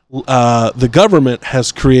the government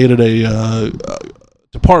has created a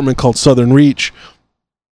department called Southern Reach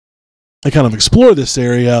to kind of explore this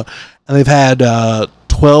area, and they've had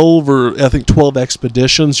 12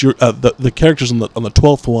 expeditions. The characters on the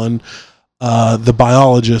 12th one, the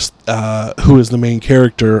biologist who is the main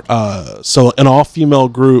character. So an all-female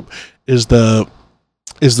group is the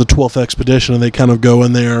 12th expedition, and they kind of go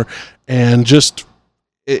in there and just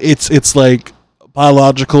it's like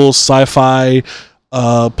biological sci-fi,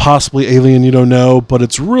 possibly alien, you don't know, but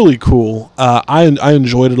it's really cool. I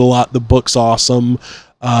enjoyed it a lot. The book's awesome.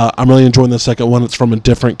 I'm really enjoying the second one. It's from a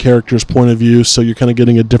different character's point of view, so you're kind of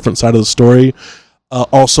getting a different side of the story.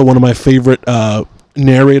 Also, one of my favorite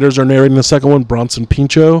narrators are narrating the second one, Bronson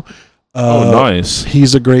Pinchot. Nice.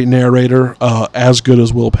 He's a great narrator, as good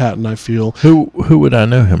as Will Patton, I feel. Who would I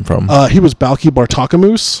know him from? He was Balki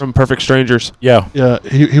Bartokomous. From Perfect Strangers. Yeah. Yeah,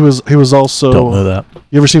 he was also. Don't know that.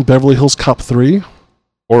 You ever seen Beverly Hills Cop 3?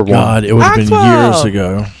 Or God, it would have been years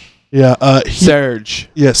ago. Yeah, Serge.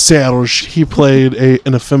 Yeah, Serge. He played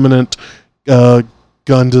an effeminate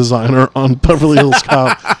gun designer on Beverly Hills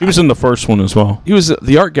Cop. He was in the first one as well. He was at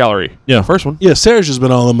the art gallery. Yeah. First one. Yeah, Serge has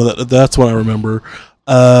been on them. That's what I remember.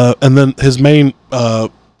 And then his main claim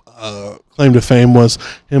to fame was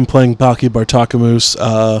him playing Balki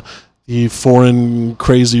Bartokomous, the foreign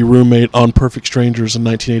crazy roommate on Perfect Strangers, a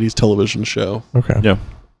 1980s television show. Okay. Yeah.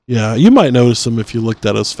 Yeah, you might notice him if you looked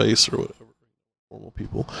at his face or whatever. Normal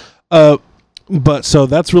people. But so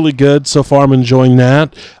that's really good. So far, I'm enjoying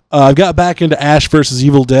that. I got back into Ash vs.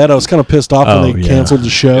 Evil Dead. I was kind of pissed off when they canceled the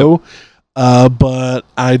show. But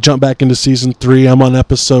I jumped back into season 3. I'm on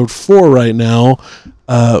episode 4 right now.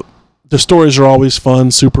 The stories are always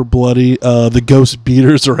fun, super bloody. The Ghost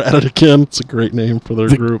Beaters are at it again. It's a great name for their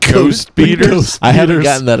group. Ghost Beaters? I haven't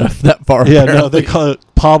gotten that far. Yeah, apparently. no, they call it.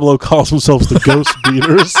 Pablo calls themselves the Ghost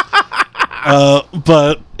Beaters.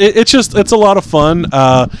 But it's a lot of fun.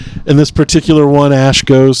 In this particular one, Ash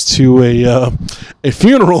goes to a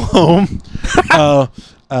funeral home. I'm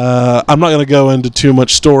not going to go into too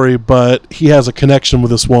much story, but he has a connection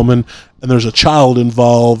with this woman, and there's a child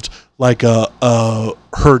involved, like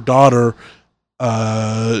her daughter.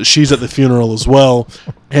 She's at the funeral as well,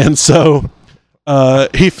 and so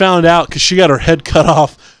he found out because she got her head cut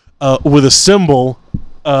off with a symbol.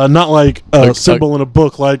 Not like a symbol in a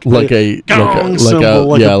book, like a gong symbol,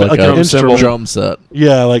 like an instrument. Drum set.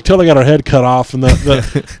 Yeah, like till they got her head cut off, and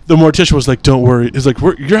the mortician was like, "Don't worry." He's like,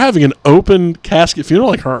 "You're having an open casket funeral.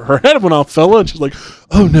 Like her head went off, fella." And she's like,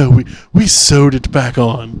 "Oh no, we sewed it back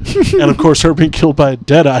on." And of course, her being killed by a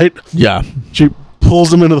deadite. Yeah. She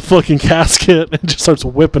pulls him into the fucking casket and just starts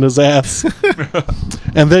whipping his ass.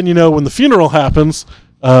 And then when the funeral happens.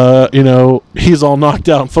 He's all knocked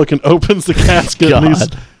out and fucking opens the casket and he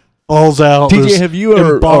falls out. DJ, have you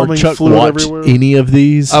or Chuck watched any of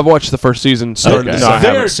these? I've watched the first season. Okay. No, I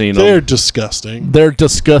haven't seen them. They're disgusting. They're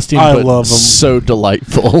disgusting, I but love them. so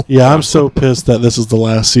delightful. Yeah, I'm so pissed that this is the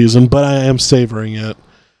last season, but I am savoring it.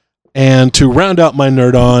 And to round out my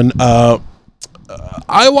nerd on,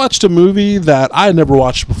 I watched a movie that I had never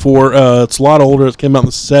watched before. It's a lot older. It came out in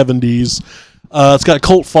the 70s. It's got a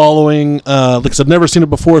cult following. Like I said, I've never seen it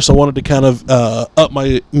before, so I wanted to kind of up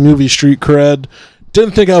my movie street cred.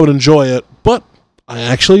 Didn't think I would enjoy it, but I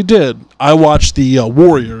actually did. I watched The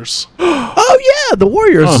Warriors. Oh yeah, The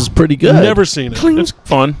Warriors is pretty good. Never seen it. It's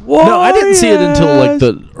fun. No, I didn't see it until like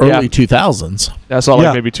the early 2000s. That's all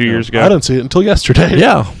like maybe 2 years ago. I didn't see it until yesterday.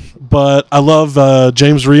 Yeah. But I love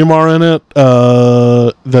James Remar in it.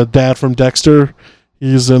 The dad from Dexter.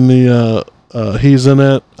 He's in the... he's in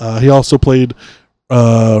it. He also played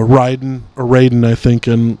Raiden, I think,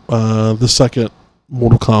 in the second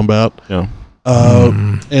Mortal Kombat. Yeah.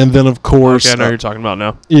 And then, of course... Okay, I know who you're talking about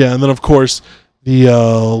now. Yeah, and then, of course, the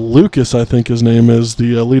Lucas, I think his name is,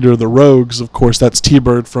 the leader of the Rogues. Of course, that's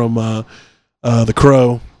T-Bird from The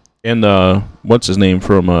Crow. And what's his name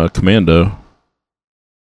from Commando?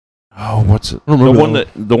 Oh, what's it? The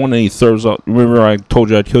one that he throws up. Remember I told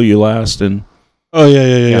you I'd kill you last? And Oh,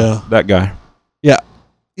 yeah. that guy.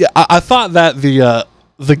 Yeah, I thought that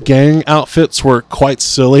the gang outfits were quite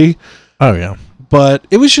silly, Oh yeah. but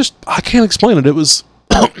it was just I can't explain it. It was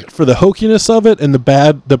for the hokiness of it and the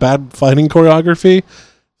bad fighting choreography.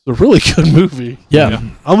 It's a really good movie. Yeah.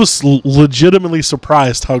 I was legitimately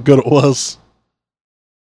surprised how good it was.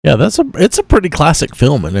 Yeah, it's a pretty classic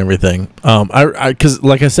film and everything. Because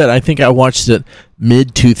like I said, I think I watched it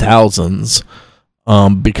mid 2000s.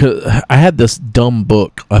 Because I had this dumb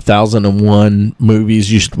book, 1001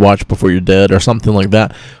 movies you should watch before you're dead, or something like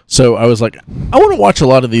that. So I was like, I want to watch a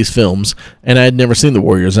lot of these films, and I had never seen The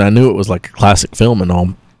Warriors, and I knew it was like a classic film and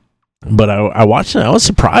all. But I watched it. I was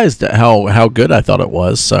surprised at how good I thought it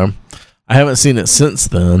was. So I haven't seen it since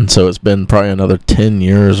then. So it's been probably another 10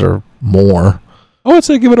 years or more. I would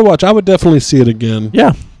say give it a watch. I would definitely see it again.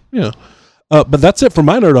 Yeah. Yeah. But that's it for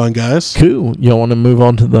my Nerd On, guys. Cool. You want to move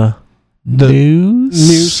on to the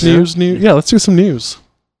news? News. Yeah, let's do some news.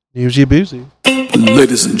 Newsy boozy.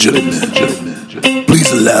 Ladies and gentlemen,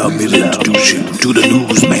 please allow me to introduce you to the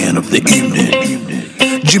newsman of the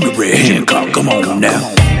evening, Jimmy Ray Hancock. Come on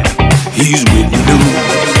now. He's with the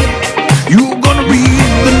news. You're gonna read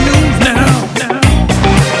the news now.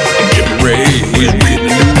 Jimmy Ray is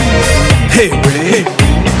reading the news. Hey Ray,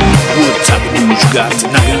 what type of news you got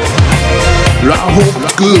tonight? Well, I hope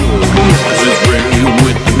it's good, 'cause it's Ray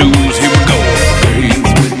with the news. Here we go.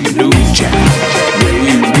 Ray's with the news chat.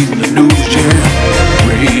 Ray's reading the news chat.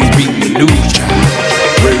 Ray's reading the news chat.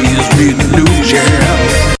 Ray's reading the news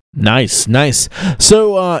chat. Nice.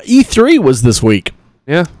 So E3 was this week.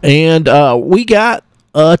 Yeah. And we got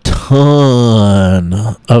a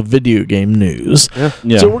ton of video game news.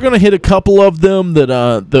 Yeah. So we're gonna hit a couple of them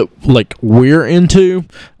that like we're into.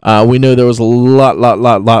 We know there was a lot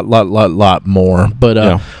more,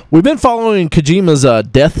 but we've been following Kojima's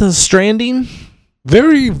Death Stranding.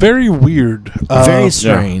 Very, very weird. Very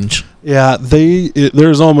strange. Yeah,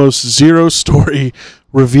 there's almost zero story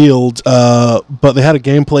revealed, but they had a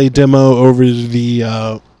gameplay demo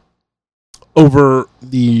over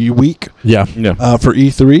the week Yeah. for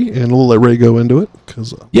E3, and we'll let Ray go into it.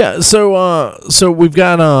 Yeah. So we've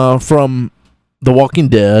got from The Walking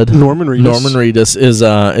Dead. Norman Reedus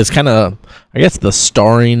is kind of, I guess, the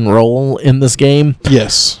starring role in this game.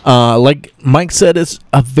 Yes. Like Mike said, it's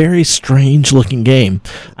a very strange looking game.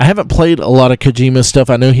 I haven't played a lot of Kojima stuff.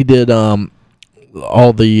 I know he did all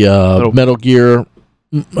the Metal Gear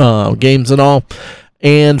games and all.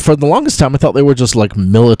 And for the longest time, I thought they were just like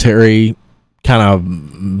military kind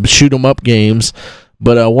of shoot 'em up games.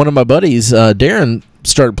 But one of my buddies, Darren,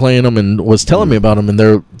 started playing them and was telling me about them, and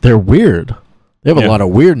they're weird. They have a lot of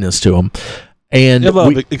weirdness to them. And they have a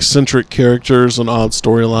lot of eccentric characters and odd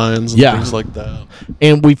storylines and things like that.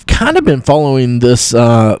 And we've kind of been following this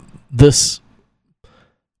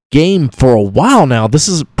game for a while now. This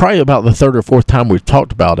is probably about the third or fourth time we've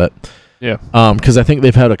talked about it. Yeah. Because I think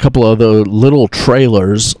they've had a couple of other little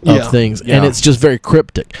trailers of things, and it's just very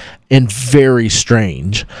cryptic and very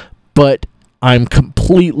strange. But I'm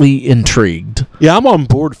completely intrigued. Yeah, I'm on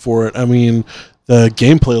board for it. I mean, the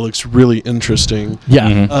gameplay looks really interesting.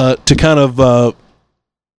 Yeah. To kind of,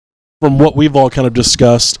 from what we've all kind of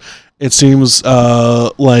discussed, it seems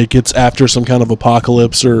like it's after some kind of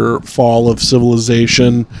apocalypse or fall of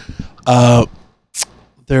civilization.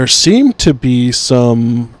 There seem to be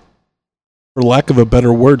some, for lack of a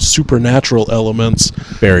better word, supernatural elements.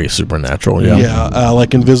 Very supernatural, yeah. Yeah,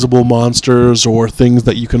 like invisible monsters or things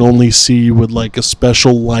that you can only see with like a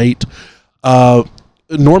special light.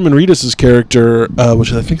 Norman Reedus' character,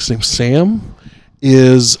 which I think his name's Sam,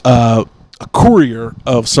 is a courier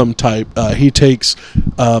of some type. He takes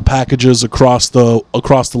packages across the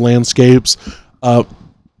landscapes. I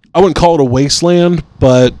wouldn't call it a wasteland,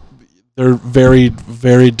 but they're very,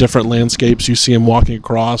 very different landscapes you see him walking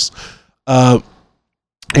across.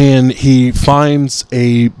 And he finds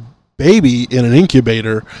a baby in an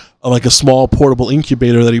incubator, like a small portable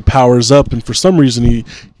incubator that he powers up, and for some reason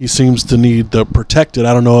he seems to need to protect it.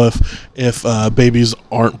 I don't know if babies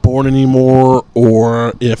aren't born anymore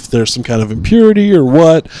or if there's some kind of impurity or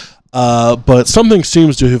what, but something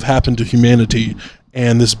seems to have happened to humanity,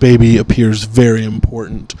 and this baby appears very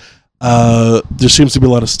important. There seems to be a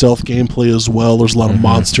lot of stealth gameplay as well. There's a lot of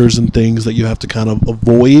monsters and things that you have to kind of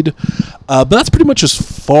avoid. But that's pretty much as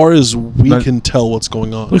far as we can tell what's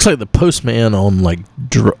going on. Looks like the Postman on like,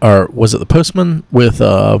 or was it the Postman with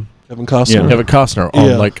Kevin Costner? Kevin Costner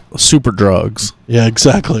on like super drugs. Yeah,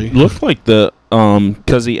 exactly. Looked like the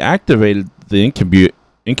because he activated the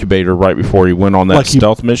incubator right before he went on that Like he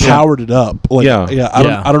stealth mission. Powered it up. Like, Yeah.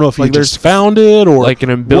 I don't know if he Like just found it or like an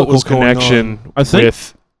what umbilical was going connection I think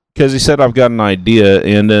with. because he said, "I've got an idea,"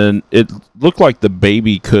 and then it looked like the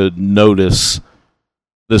baby could notice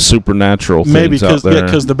the supernatural maybe things out there.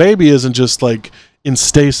 because the baby isn't just like in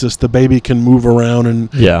stasis, the baby can move around and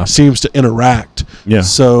Yeah. seems to interact. Yeah.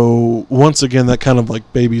 So once again, that kind of like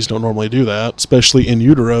babies don't normally do that, especially in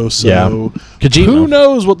utero. So Yeah. Kojima. who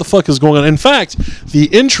knows what the fuck is going on? In fact,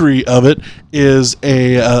 the entry of it is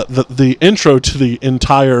the intro to the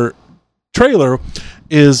entire trailer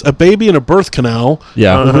is a baby in a birth canal.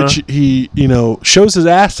 Yeah. Which he, shows his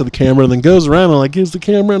ass to the camera and then goes around and like gives the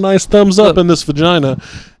camera a nice thumbs up in this vagina,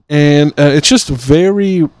 and it's just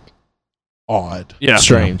very odd. Yeah.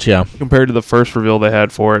 Strange. Yeah. Compared to the first reveal they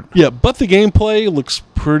had for it. Yeah, but the gameplay looks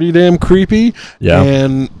pretty damn creepy. Yeah.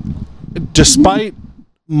 And despite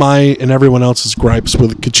my and everyone else's gripes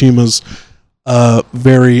with Kojima's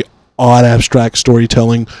very odd abstract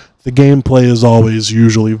storytelling, the gameplay is always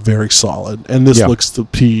usually very solid, and this Yeah. looks to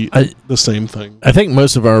be the same thing. I think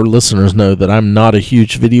most of our listeners know that I'm not a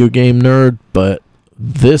huge video game nerd, but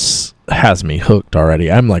this has me hooked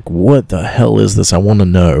already. I'm like, what the hell is this? I want to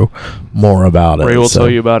know more about it. Ray will So, tell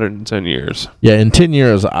you about it in 10 years. Yeah, in 10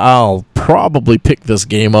 years, I'll probably pick this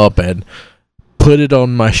game up and put it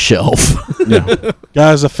on my shelf.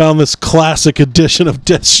 Guys, I found this classic edition of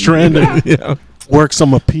Death Stranding. Works on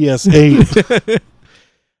my PS8.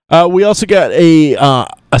 We also got a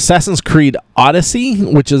Assassin's Creed Odyssey,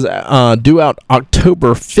 which is due out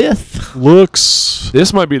October 5th. Looks.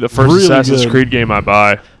 This might be the first Really Assassin's good. Creed game I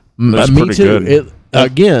buy. That's Me pretty too. good.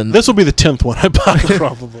 Again, This will be the 10th one I buy,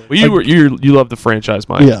 probably. Well, you love the franchise,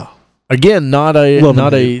 Mike. Yeah. again, not a Love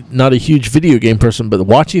not it. a huge video game person, but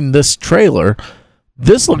watching this trailer,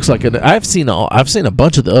 this looks like I've seen a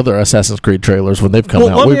bunch of the other Assassin's Creed trailers when they've come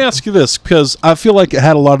Well, out. let We've- me ask you this, because I feel like it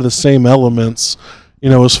had a lot of the same elements,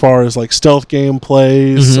 as far as like stealth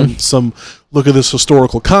gameplay, some look at this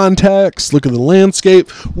historical context, look at the landscape.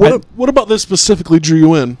 What about this specifically drew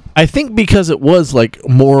you in? I think because it was like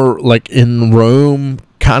more like in Rome,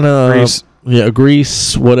 kind of Greece.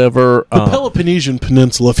 Greece, whatever. The Peloponnesian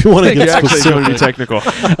Peninsula, if you want to You're get actually going to be specific.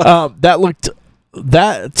 technical.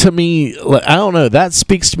 That to me, like, I don't know. That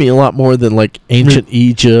speaks to me a lot more than like ancient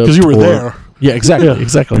Egypt. Because you were or- there. Yeah, exactly, Yeah.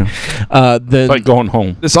 exactly. Then Like going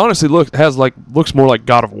home. This honestly looks more like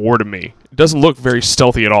God of War to me. It doesn't look very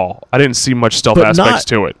stealthy at all. I didn't see much stealth But aspects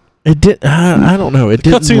to it. it did. I don't know. It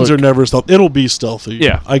didn't Cutscenes look, are never stealth. It'll be stealthy.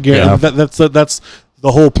 Yeah. I guarantee that's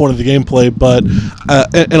the whole point of the gameplay. But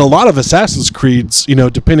in a lot of Assassin's Creeds,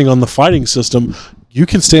 depending on the fighting system, you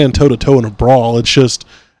can stand toe to toe in a brawl. It's just,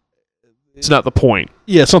 It's not the point.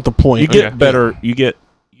 it's not the point. You get Okay. better. You get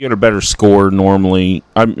a better score normally.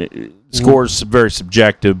 Score's very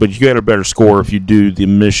subjective, but you get a better score if you do the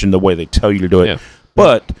mission the way they tell you to do it. Yeah.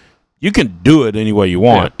 But you can do it any way you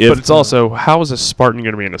want. But it's also, how is a Spartan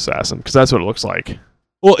going to be an assassin? Because that's what it looks like.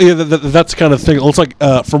 Well, yeah, that's the kind of thing. It looks like,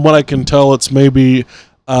 from what I can tell, it's maybe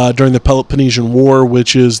during the Peloponnesian War,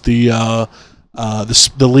 which is the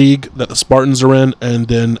league that the Spartans are in, and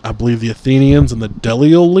then I believe the Athenians and the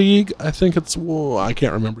Delio League. I think it's, I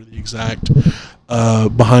can't remember the exact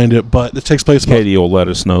behind it, but it takes place about Katie will let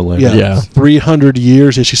us know later. Yeah. 300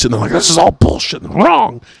 years. And she's sitting there like, this is all bullshit and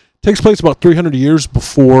wrong. Takes place about 300 years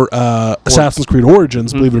before Assassin's Creed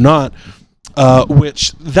Origins, believe it or not,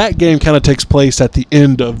 which that game kind of takes place at the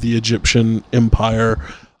end of the Egyptian Empire,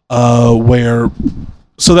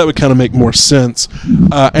 so that would kind of make more sense.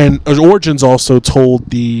 And Origins also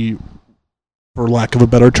told for lack of a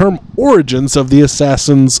better term, origins of the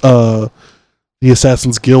Assassins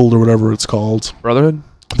Guild or whatever it's called. Brotherhood?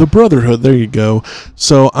 The Brotherhood, there you go.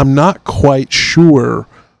 So I'm not quite sure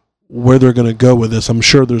where they're going to go with this. I'm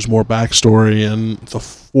sure there's more backstory and the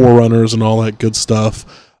Forerunners and all that good stuff.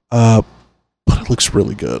 But it looks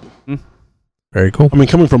really good. very cool. I mean,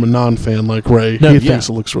 coming from a non-fan like Ray, No, he yeah. thinks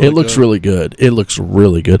it looks really good. It looks really good. It looks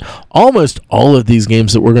really good. Almost all of these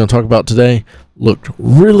games that we're going to talk about today looked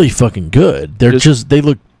really fucking good. They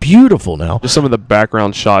look beautiful now. Just some of the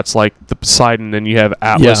background shots, like the Poseidon, and you have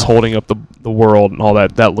Atlas Yeah. holding up the world and all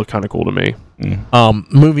that. That looked kind of cool to me.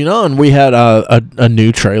 Moving on, we had a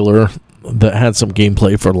new trailer that had some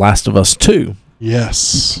gameplay for Last of Us 2.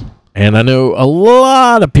 Yes. And I know a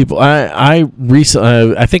lot of people. I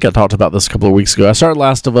recently, I think I talked about this a couple of weeks ago. I started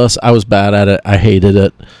Last of Us. I was bad at it. I hated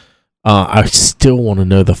it. I still want to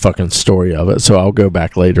know the fucking story of it, so I'll go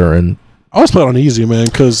back later and. I was playing on easy, man,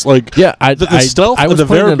 because like Yeah, the stealth I at was the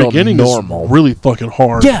playing very it on beginning normal. is really fucking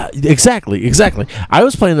hard. Yeah, exactly. I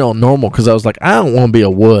was playing it on normal because I was like, I don't want to be a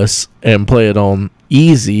wuss and play it on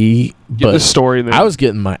easy. Get the But story. And then I was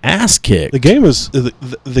getting my ass kicked. The game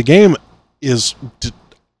is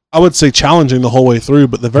I would say challenging the whole way through,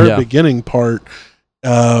 but the very Yeah. beginning part,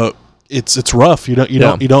 it's rough. You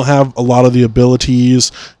don't have a lot of the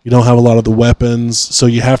abilities. You don't have a lot of the weapons, so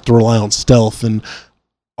you have to rely on stealth. And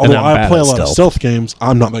although I'm I bad play a at lot of stealth. stealth games,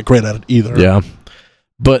 I'm not that great at it either. Yeah.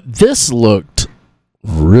 But this looked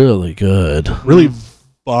really good. Really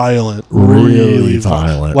violent. Really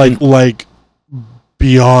violent. Like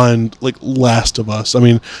beyond like Last of Us. I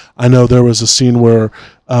mean, I know there was a scene where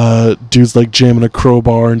dudes like jamming a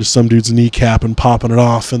crowbar into some dude's kneecap and popping it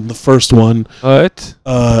off in the first one. What?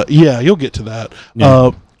 Yeah, you'll get to that.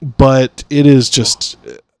 Yeah. But it is just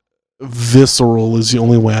visceral is the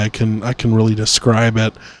only way I can really describe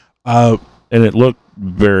it. And it looked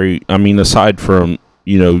very, I mean, aside from,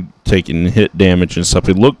 taking hit damage and stuff,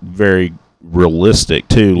 it looked very realistic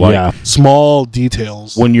too. Like yeah. Small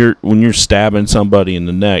details. when you're stabbing somebody in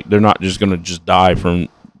the neck, they're not just going to just die from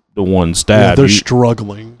the one stab. They're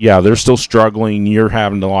struggling. Yeah, they're still struggling. You're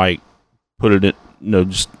having to like put it in,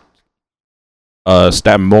 just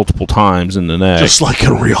stab multiple times in the neck. Just like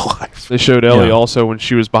in real life. They showed Ellie Yeah. also when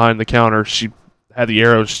she was behind the counter. She had the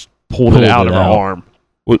arrows pulled it out of her arm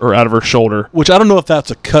or out of her shoulder. Which I don't know if that's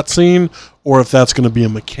a cutscene or if that's going to be a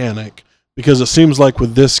mechanic. Because it seems like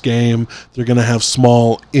with this game, they're going to have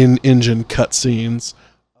small in-engine cutscenes.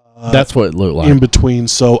 That's what it looked like. In between.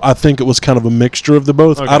 So I think it was kind of a mixture of the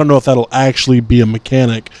both. Okay. I don't know if that'll actually be a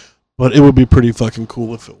mechanic, but it would be pretty fucking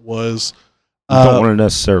cool if it was. You don't want to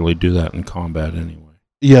necessarily do that in combat anyway.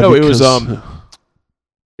 Yeah, No, it because,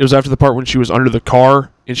 was after the part when she was under the car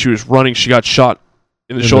and she was running. She got shot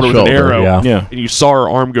in the shoulder with an arrow, yeah. Yeah. and you saw her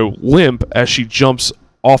arm go limp as she jumps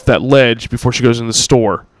off that ledge before she goes in the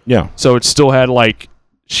store. Yeah. So it still had like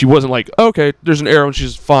she wasn't like okay, there's an arrow and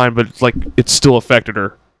she's fine, but it's like it still affected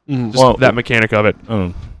her. Mhm. Just that mechanic of it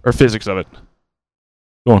or physics of it.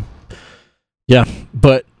 Yeah,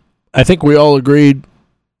 but I think we all agreed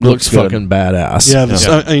looks good. fucking badass. Yeah, this,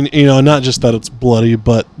 I mean, not just that it's bloody,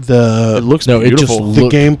 but It looks No, it just beautiful. The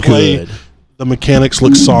looked gameplay- good. the mechanics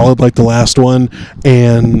look solid like the last one,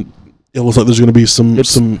 and it looks like there's going to be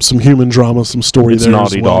some human drama, some story It's there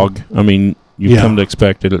Naughty as well. Dog. I mean, you've Yeah. come to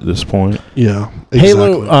expect it at this point. Yeah, exactly.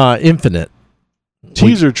 Halo Infinite.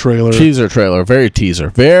 teaser trailer. Teaser trailer. Very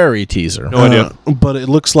teaser. No idea. But it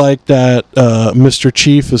looks like that Mr.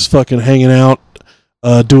 Chief is fucking hanging out,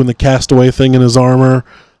 doing the castaway thing in his armor.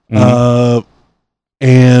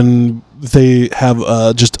 And they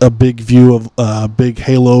have just a big view of big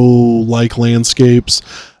Halo-like landscapes.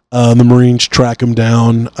 The Marines track him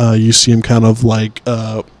down. You see him kind of like...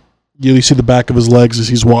 you see the back of his legs as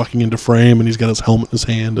he's walking into frame, and he's got his helmet in his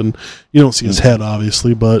hand, and you don't see his head,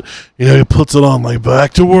 obviously, but, he puts it on like,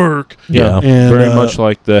 back to work. Yeah. And, Very much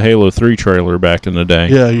like the Halo 3 trailer back in the day.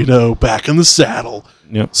 Yeah, back in the saddle.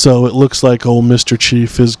 Yep. So it looks like old Mr.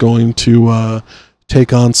 Chief is going to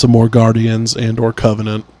take on some more Guardians and or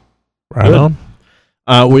Covenant. Right on.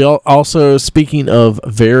 We also, speaking of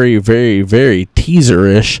very, very, very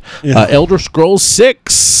teaser-ish, Yeah. Elder Scrolls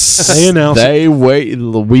 6. They announced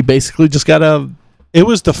we basically just got a... It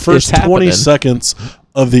was the first It's 20 happening. seconds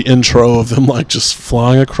of the intro of them like just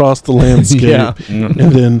flying across the landscape. Yeah. And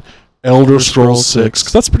then Elder Scrolls 6.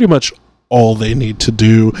 'Cause that's pretty much all they need to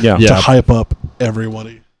do Yeah. to Yeah. hype up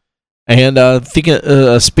everybody. And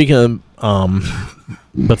speaking of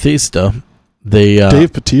Bethesda,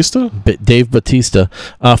 Dave Bautista? Dave Bautista,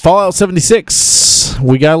 Fallout 76.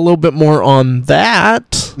 We got a little bit more on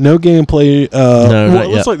that. No gameplay. No, well, not it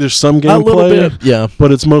looks yet. like there's some A little gameplay, bit, yeah.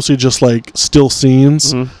 but it's mostly just like still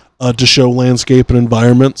scenes to show landscape and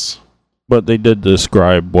environments. But they did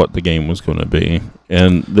describe what the game was going to be.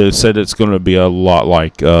 And they said it's going to be a lot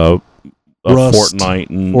like Rust. Fortnite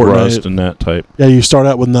and Fortnite. Rust and that type. Yeah, you start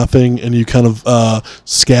out with nothing, and you kind of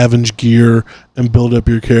scavenge gear and build up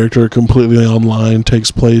your character completely online. Takes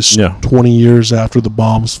place 20 years after the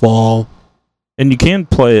bombs fall. And you can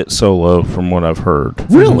play it solo from what I've heard.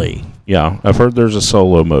 Really? Yeah, I've heard there's a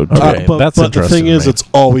solo mode. to Okay. it. But the interesting thing to is, me. it's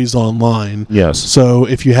always online. Yes. So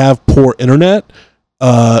if you have poor internet,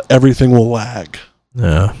 everything will lag.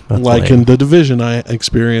 Yeah. That's Like lame. in The Division I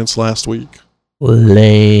experienced last week.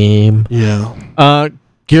 Lame. Yeah.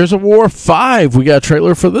 Gears of War 5. We got a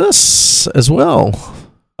trailer for this as well.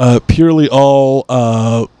 Purely all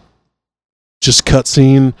just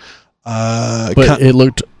cutscene. But it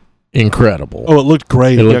looked incredible. it looked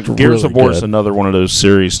great. It Yeah, looked Gears really of War is good. another one of those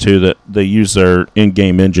series too that they use their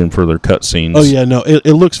in-game engine for their cutscenes. Oh yeah, no, it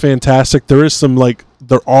looks fantastic. There are some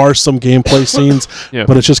gameplay scenes, Yeah.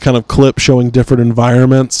 but it's just kind of clips showing different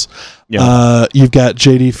environments. Yeah. You've got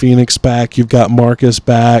JD Phoenix back, you've got Marcus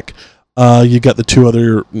back, you've got the two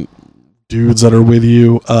other dudes that are with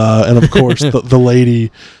you, and of course the lady,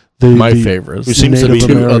 My the favorites. Who seems to be Native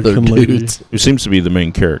two other American lady. dudes. Who seems to be the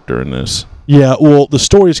main character in this. Yeah, well, the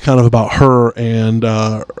story's kind of about her and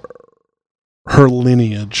her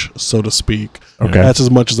lineage, so to speak. Okay. That's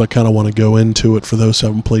as much as I kind of want to go into it for those who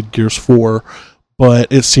haven't played Gears 4.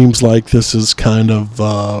 but it seems like this is kind of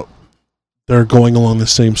they're going along the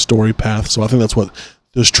same story path. So I think that's what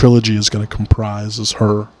this trilogy is going to comprise, is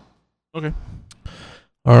her. All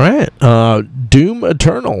right. Doom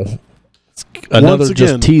Eternal. Another Once again,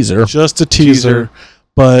 just teaser. Just a teaser.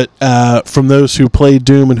 But from those who played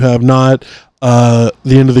Doom and who have not, the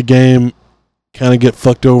end of the game kind of get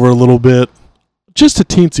fucked over a little bit. Just a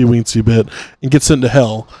teensy weensy bit, and get sent to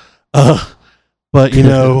hell. But, you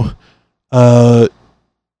know,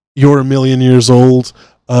 you're a million years old.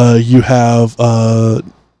 You have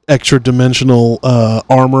extra dimensional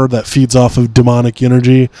armor that feeds off of demonic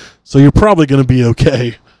energy. So you're probably going to be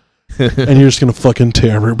okay. And you're just going to fucking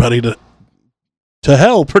tear everybody to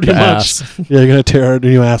hell, pretty The much. ass. Yeah, you're going to tear it,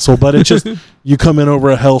 you asshole. But it's just, you come in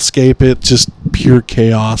over a hellscape, it's just pure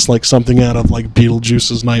chaos, like something out of like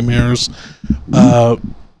Beetlejuice's nightmares.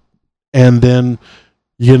 And then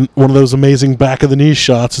you get one of those amazing back of the knee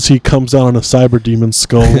shots as he comes down on a cyber demon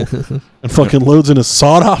skull and fucking loads in a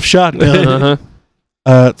sawed-off shotgun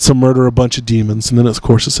to murder a bunch of demons. And then, of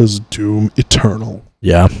course, it says Doom Eternal.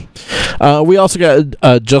 Yeah. We also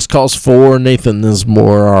got Just Cause 4. Nathan is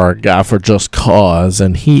more our guy for Just Cause,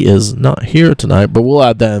 and he is not here tonight, but we'll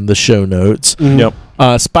add that in the show notes. Yep.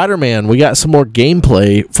 Spider-Man, we got some more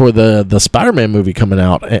gameplay for the Spider-Man movie coming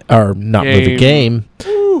out, or not movie, game.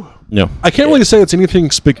 No. I can't really say it's anything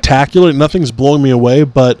spectacular. Nothing's blowing me away,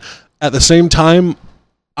 but at the same time,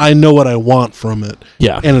 I know what I want from it.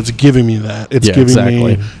 Yeah. And it's giving me that. It's Yeah, giving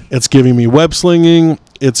exactly. it's giving me web slinging,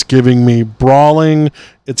 it's giving me brawling,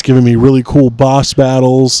 it's giving me really cool boss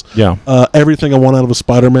battles. Yeah. Everything I want out of a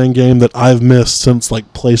Spider-Man game that I've missed since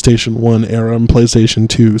like PlayStation 1 era and PlayStation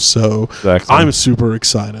 2. So Exactly. I'm super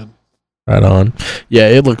excited. Right on. Yeah,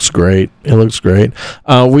 it looks great. It looks great.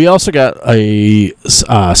 We also got a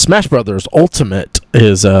Smash Brothers Ultimate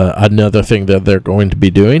is another thing that they're going to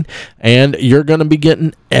be doing, and you're going to be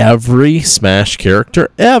getting every Smash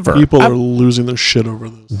character ever. People are losing their shit over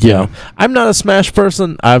this. Yeah, I'm not a Smash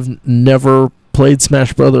person. I've never played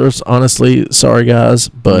Smash Brothers. Honestly, sorry guys,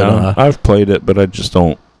 but No, I've played it, but I just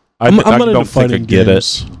don't. I I'm not don't into think I fighting get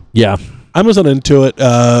games. yeah, I'm just not into it.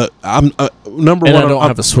 I'm number and one. I don't I'm,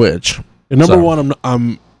 have a Switch. and number so. one,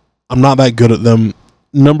 I'm not that good at them.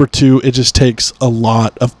 Number two, it just takes a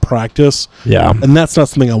lot of practice, Yeah, and that's not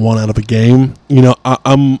something I want out of a game. You know,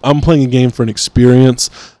 I'm playing a game for an experience,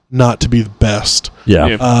 not to be the best. yeah,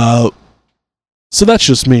 Yeah. So that's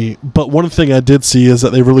just me. But one thing I did see is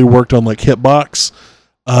that they really worked on like hitbox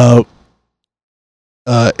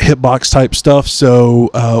type stuff. So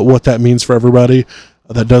what that means for everybody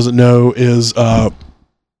that doesn't know is a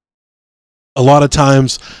lot of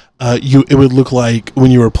times it would look like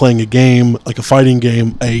when you were playing a game, like a fighting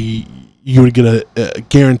game, you would get a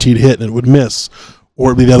guaranteed hit and it would miss, or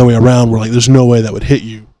it'd be the other way around where like there's no way that would hit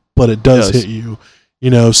you, but it does hit you. You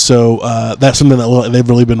know, so that's something that they've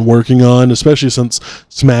really been working on, especially since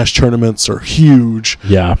Smash tournaments are huge.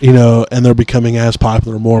 yeah. You know, and they're becoming as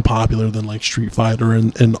popular, more popular than like Street Fighter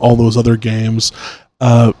and all those other games.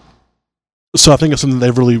 So I think it's something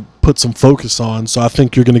they've really put some focus on. So I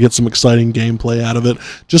think you're going to get some exciting gameplay out of it.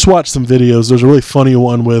 Just watch some videos. There's a really funny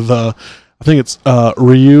one with, I think it's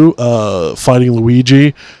Ryu fighting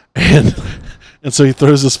Luigi, and so he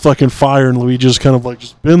throws this fucking fire, and Luigi just kind of like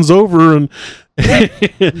just bends over and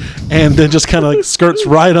then just kind of like skirts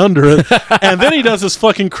right under it, and then he does this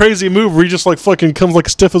fucking crazy move where he just like fucking comes like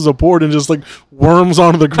stiff as a board and just like worms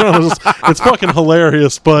onto the ground. It's fucking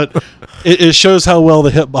hilarious, but it shows how well the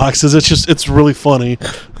hitbox is. It's really funny,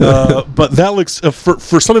 but that looks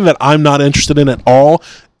for something that I'm not interested in at all.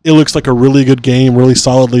 It looks like a really good game, really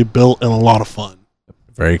solidly built, and a lot of fun.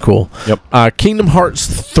 Very cool. Yep. Kingdom Hearts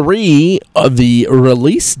 3, the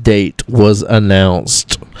release date was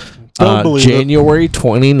announced. Don't believe it. January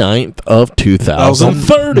 29th of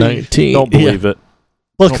 2019. Don't believe it.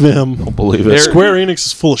 Fuck them. Don't believe it. They're- Square Enix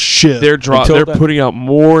is full of shit. They're Until that- putting out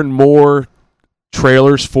more and more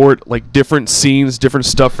trailers for it, like different scenes, different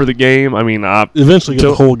stuff for the game. I mean, Eventually get the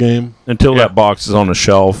Until- whole game. Until Yeah. that box is on a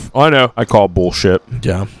shelf, I know, I call bullshit.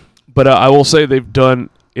 Yeah. but I will say they've done.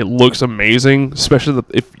 It looks amazing, especially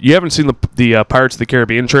if you haven't seen the Pirates of the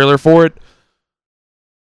Caribbean trailer for it.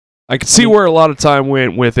 I could see where a lot of time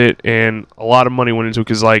went with it and a lot of money went into it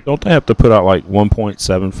because, like, Don't they have to put out like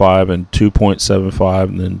 1.75 and 2.75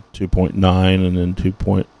 and then 2.9 and then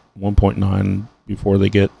 1.9 before they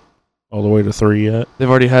get all the way to 3 yet? they've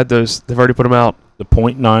already had those. They've already put them out. The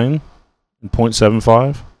 0.9 and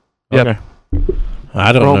 0.75? Yep. Okay.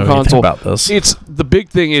 I don't Chrome know anything console. about this. It's the big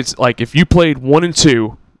thing. It's like if you played 1 and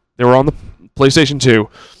 2, they were on the PlayStation 2.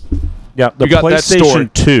 Yeah, the You got that story.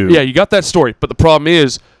 PlayStation 2. Yeah, you got that story. But the problem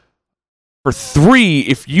is, For 3,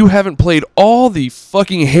 if you haven't played all the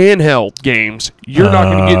fucking handheld games, you're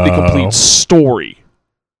not going to get the complete story.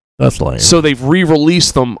 That's lame. So they've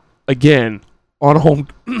re-released them again on home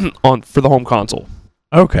for the home console.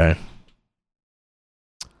 Okay.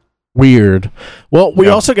 Weird. Well, we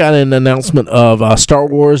also got an announcement of Star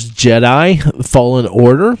Wars Jedi Fallen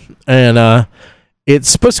Order, and it's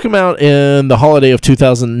supposed to come out in the holiday of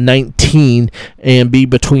 2019 and be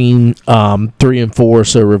between 3 and 4,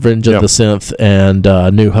 so Revenge of the Sith and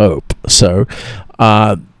New Hope. So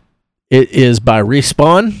it is by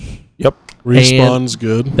Respawn. Yep. Respawn's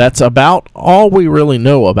good. That's about all we really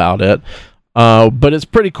know about it. But it's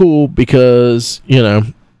pretty cool because, you know,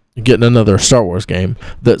 you're getting another Star Wars game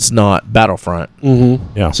that's not Battlefront.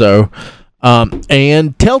 Mm-hmm. Yeah. So,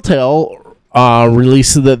 and Telltale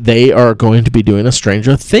released that they are going to be doing a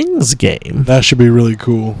Stranger Things game. That should be really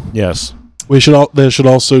cool. Yes. They should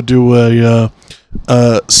also do a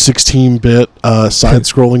 16-bit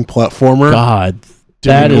side-scrolling platformer. God,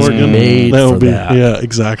 that is made That for would be, that. yeah,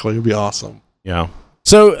 exactly. It'd be awesome. Yeah.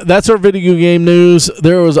 So that's our video game news.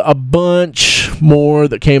 There was a bunch more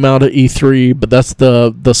that came out at E3, but that's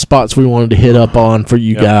the spots we wanted to hit up on for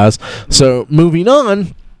you guys. So moving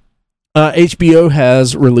on, HBO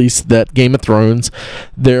has released that Game of Thrones.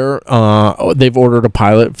 They've ordered a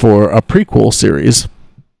pilot for a prequel series.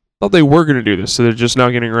 Thought they were going to do this, so they're just now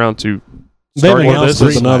getting around to They've starting announced this.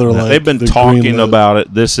 it's another, like, They've been the talking greenlit. about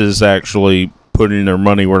it. This is actually putting their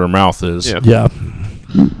money where their mouth is. Yeah. Yeah.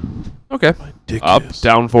 Okay. Ridiculous.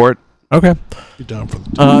 Down for it. Okay. Be down for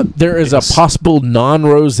the There is a possible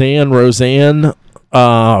non-Roseanne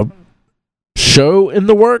show in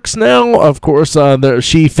the works now. Of course,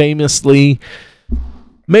 she famously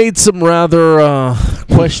made some rather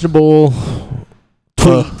questionable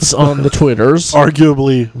tweets on the Twitters.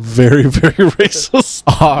 arguably very, very racist.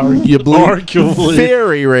 Arguably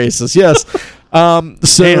very racist. Yes.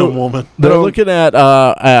 So Damn, woman. they're looking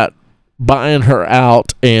at buying her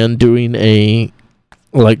out and doing a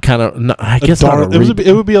kind of, I guess not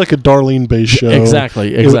it would be like a Darlene-based show.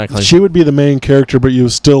 Exactly. She would be the main character, but you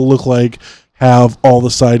would still look like have all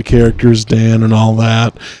the side characters, Dan and all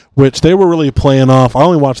that, which they were really playing off. I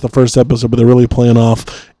only watched the first episode, but they're really playing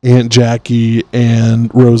off Aunt Jackie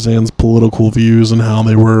and Roseanne's political views and how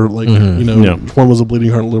they were like, one was a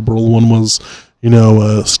bleeding heart liberal, one was,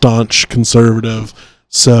 a staunch conservative.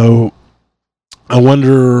 So I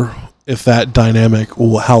wonder if that dynamic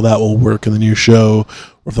how that will work in the new show,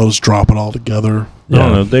 or if they'll just drop it all together. I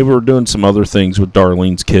don't know. They were doing some other things with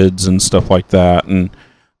Darlene's kids and stuff like that, and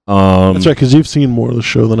that's right, because you've seen more of the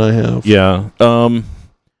show than I have. Yeah. Trying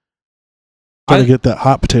to get that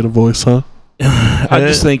hot potato voice, huh? I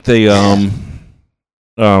just think they I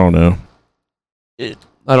don't know.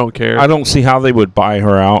 I don't care. I don't see how they would buy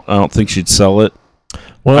her out. I don't think she'd sell it.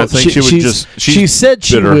 Well, I think she said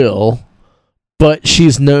she bitter. will, but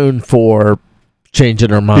she's known for changing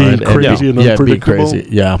her mind Being crazy and being unpredictable. crazy.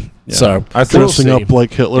 Yeah. Yeah. So I think Dressing up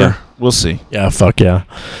like Hitler. Yeah, we'll see. yeah, fuck yeah.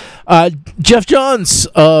 Jeff Johns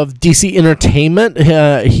of DC Entertainment,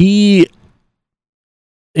 he's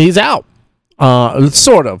out.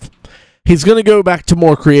 Sort of. He's going to go back to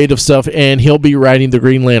more creative stuff, and he'll be writing the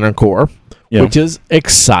Green Lantern Corps, which is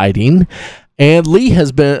exciting. And Jim Lee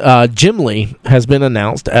has been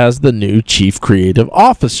announced as the new Chief Creative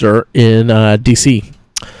Officer in DC.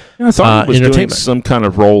 Yeah, I thought he was doing some kind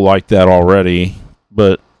of role like that already,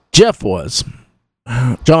 but Jeff was.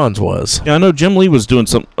 Johns was. Yeah, I know Jim Lee was doing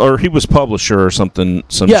some, or he was publisher or something,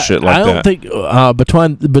 shit like that. I don't think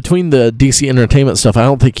between the DC Entertainment stuff, I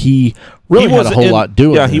don't think he really had a whole lot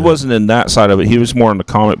doing. Yeah, he wasn't in that side of it. He was more in the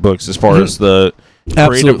comic books as far as the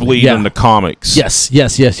creative lead in the comics. Yes.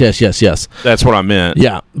 That's what I meant.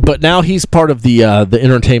 Yeah, but now he's part of the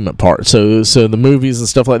entertainment part. So the movies and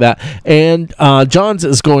stuff like that. And Johns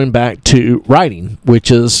is going back to writing,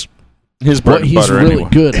 which is his bread what and he's butter really anyway.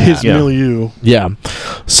 good at. His milieu. Yeah.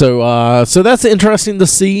 So that's interesting to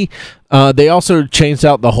see. They also changed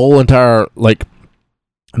out the whole entire,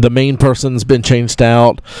 the main person's been changed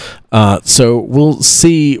out. So we'll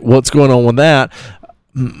see what's going on with that.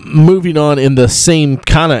 Moving on in the same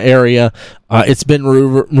kind of area, it's been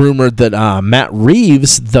rumored that Matt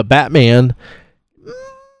Reeves, the Batman,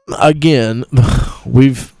 again,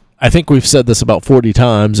 I think we've said this about 40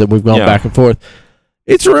 times and we've gone back and forth.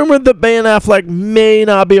 It's rumored that Ben Affleck may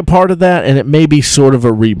not be a part of that, and it may be sort of a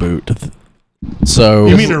reboot. So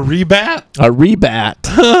You mean a rebat? a rebat,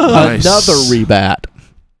 Nice. another rebat.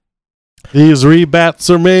 These rebats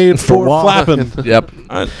are made for what? flapping. Yep.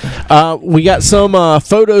 We got some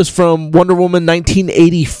photos from Wonder Woman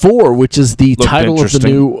 1984, which is the Looked title of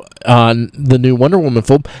the new Wonder Woman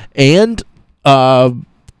film, and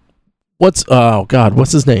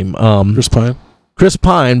what's his name? Chris Pine. Chris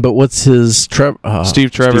Pine, but what's his Steve Trevor.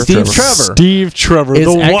 Steve Trevor. Steve Trevor, Is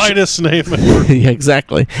the actually- whitest name ever. Yeah,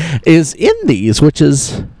 exactly. Is in these, which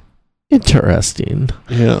is interesting.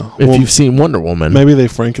 Yeah. If Well, you've seen Wonder Woman, maybe they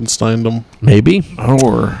Frankensteined them maybe.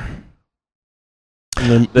 Or and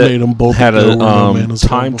then That made them both had go a where no man is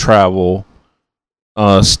time available.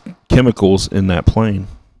 travel chemicals in that plane.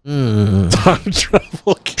 Time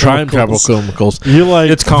travel. Time travel chemicals. chemicals. You like?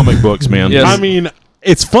 It's comic books, man. Yes. I mean,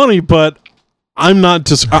 it's funny, but I'm not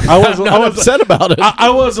just. I wasn't. I I'm was upset about it. I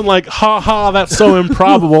wasn't like, ha ha, that's so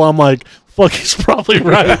improbable. I'm like, fuck, he's probably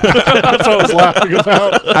right. That's what I was laughing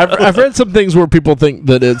about. I've read some things where people think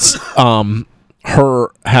that it's her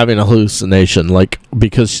having a hallucination, like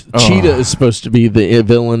because Cheetah is supposed to be the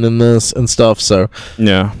villain in this and stuff. So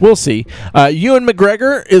Yeah. we'll see. Ewan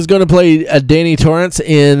McGregor is going to play Danny Torrance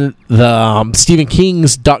in the Stephen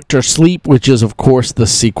King's Doctor Sleep, which is of course the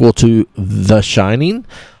sequel to The Shining.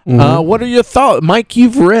 What are your thoughts, Mike?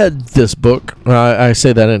 You've read this book. I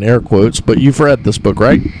say that in air quotes, but you've read this book,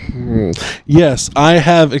 right? Yes, I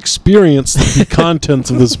have experienced the contents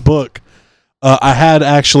of this book. I had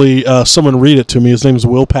actually someone read it to me. His name is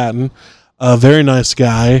Will Patton, a very nice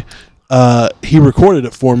guy. He recorded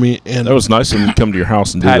it for me, and That was nice of him to come to your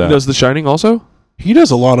house and do Patton that. does The Shining also? he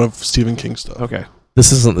does a lot of Stephen King stuff. Okay.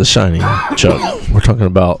 This isn't The Shining, Chuck. We're talking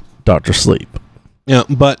about Doctor Sleep. Yeah,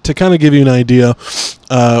 but to kind of give you an idea,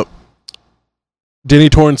 Danny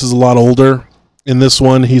Torrance is a lot older. In this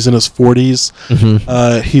one, he's in his 40s.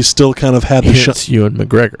 He's still kind of had the Hence Ewan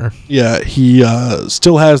McGregor. yeah, he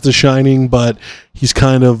still has The Shining, but he's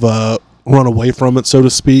kind of run away from it, so to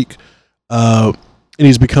speak. And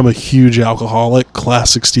he's become a huge alcoholic,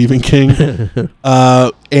 classic Stephen King.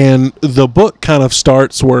 And the book kind of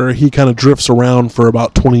starts where he kind of drifts around for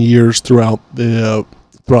about 20 years throughout the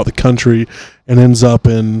country and ends up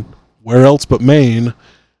in where else but Maine,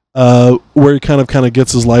 where he kind of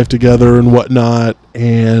gets his life together and whatnot.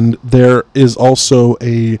 And there is also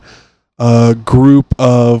a group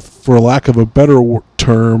of, for lack of a better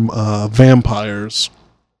term, vampires.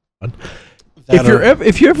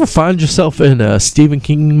 If you ever find yourself in a Stephen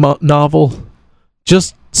King novel,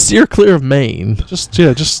 just steer clear of Maine.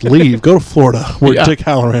 Just leave. Go to Florida, where Yeah. Dick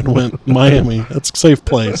Halloran went. Miami. That's a safe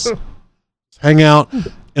place. Hang out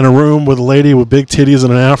in a room with a lady with big titties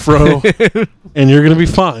and an afro, and you're gonna be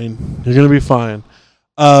fine. You're gonna be fine.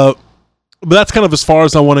 But that's kind of as far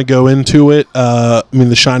as I want to go into it. I mean,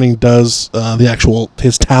 The Shining does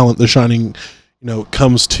his talent. The Shining,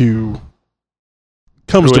 comes to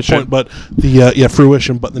Fruition. point, but the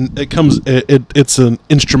fruition. But then it comes. It's an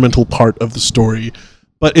instrumental part of the story.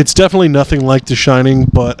 But it's definitely nothing like The Shining.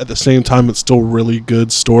 But at the same time, it's still a really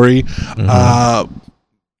good story.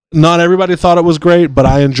 Not everybody thought it was great, but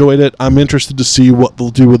I enjoyed it. I'm interested to see what they'll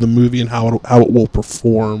do with the movie and how it will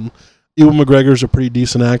perform. Ewan McGregor's a pretty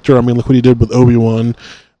decent actor. I mean, look what he did with Obi-Wan,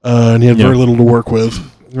 and he had very little to work with.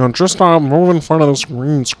 Just move in front of this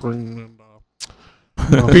green screen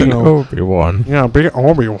and Obi-Wan. be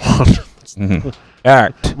Obi-Wan.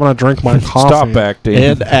 Act. I'm gonna drink my coffee. Stop acting.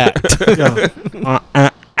 And act.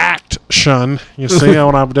 Action. You see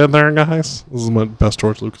what I did there, guys? This is my best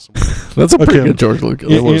George Lucas. That's a pretty Okay. good George Lucas.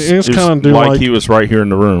 It's kind of do like like he was right here in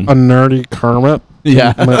the room. a nerdy Kermit.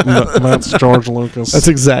 Yeah. That's George Lucas. That's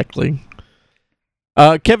exactly.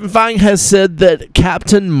 Kevin Feige has said that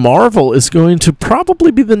Captain Marvel is going to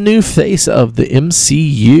probably be the new face of the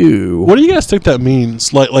MCU. What do you guys think that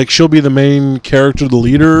means? Like she'll be the main character, the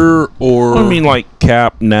leader, or I mean, like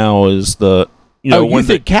Cap now is the you when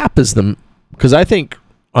think Cap is the? Because I think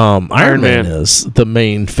Iron Man is the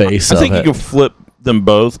main face I of think it. you can flip them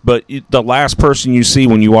both, but the last person you see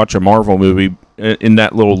when you watch a Marvel movie in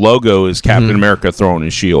that little logo is Captain America throwing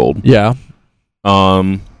his shield. Yeah.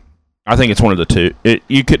 I think it's one of the two.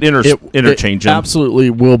 You could interchange it them. absolutely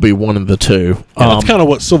will be one of the two. that's kind of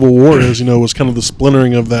what Civil War is. Was kind of the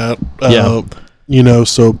splintering of that.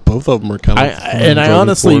 So both of them are kind of. I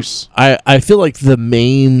honestly, I feel like the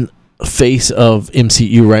main face of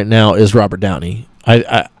MCU right now is Robert Downey.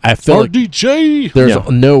 I feel like RDJ. there's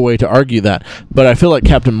no way to argue that, but I feel like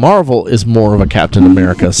Captain Marvel is more of a Captain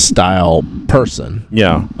America style person,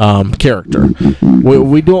 character.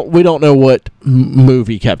 We don't know what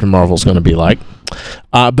movie Captain Marvel is going to be like,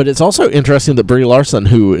 but it's also interesting that Brie Larson,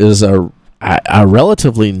 who is a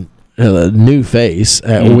relatively new face,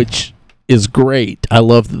 which is great. I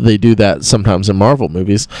love that they do that sometimes in Marvel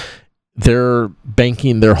movies. They're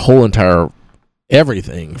banking their whole entire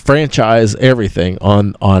franchise, everything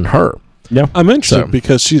on her. Yeah, I'm interested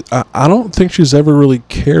because I don't think she's ever really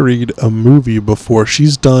carried a movie before.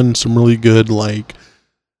 She's done some really good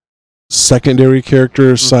secondary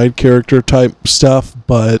character, side character type stuff,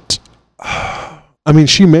 but I mean,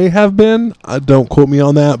 she may have been. Don't quote me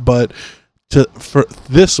on that, but for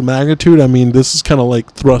this magnitude, I mean, this is kind of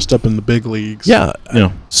like thrust up in the big leagues. Yeah.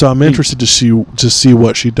 So I'm interested to see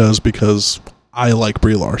what she does because I like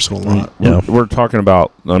Brie Larson a lot. Yeah. We're talking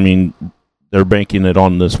about, I mean, they're banking it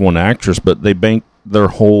on this one actress, but they bank their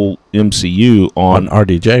whole MCU On on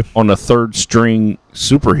RDJ. a third string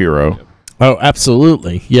superhero. Oh,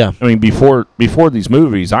 absolutely. Yeah. I mean, before these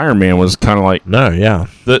movies, Iron Man was kind of like No, yeah.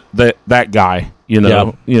 that guy, you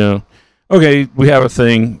know. Okay, we have a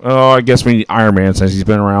thing. Oh, I guess we need Iron Man since he's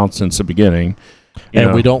been around since the beginning. You And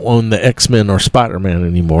know. we don't own the X-Men or Spider-Man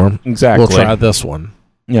anymore. Exactly. We'll try this one.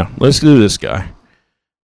 Yeah, let's do this guy.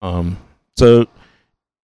 So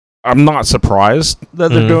I'm not surprised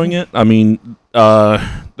that they're Mhm. doing it. I mean,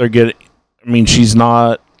 they're getting. I mean, she's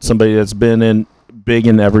not somebody that's been in big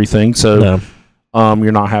in everything, so No,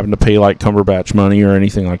 you're not having to pay like Cumberbatch money or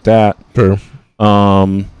anything like that. true.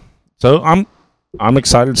 So I'm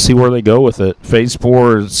excited to see where they go with it. Phase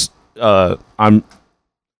 4 is. I'm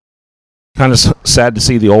kind of sad to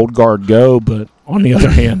see the old guard go, but on the other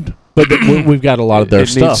hand, But we've got a lot of their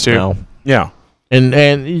It needs stuff to. now. yeah. And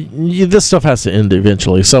this stuff has to end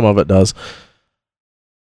eventually. Some of it does.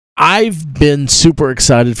 I've been super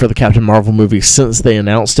excited for the Captain Marvel movie since they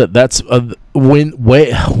announced it. That's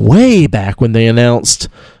way back when they announced.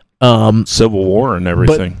 Civil War and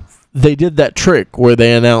everything. They did that trick where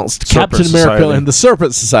they announced Serpent Captain America Society. and the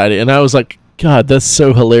Serpent Society, and I was like, God, that's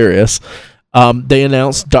so hilarious. They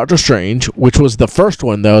announced Doctor Strange, which was the first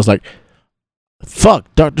one that I was like,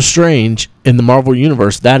 fuck, Doctor Strange in the Marvel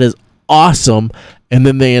Universe, that is awesome. And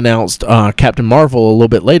then they announced Captain Marvel a little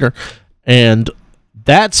bit later, and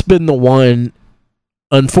that's been the one.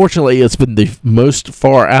 Unfortunately, it's been the most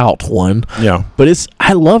far out one. Yeah. But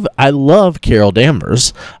I love Carol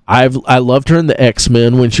Danvers. I loved her in the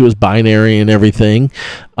X-Men when she was binary and everything.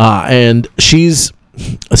 And she's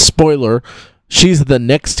a spoiler. She's the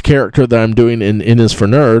next character that I'm doing in Is for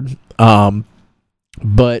Nerd.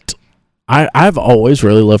 But I've always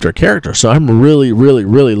really loved her character, so I'm really, really,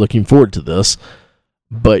 really looking forward to this.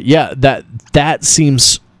 But yeah, that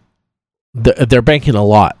seems they're banking a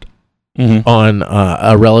lot on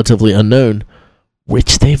a relatively unknown,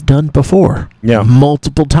 which they've done before,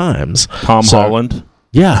 multiple times. Tom Holland,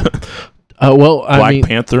 Yeah. Well, I Black mean,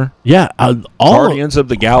 Panther, yeah, Guardians of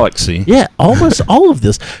the Galaxy. Yeah, almost all of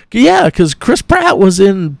this. Yeah, because Chris Pratt was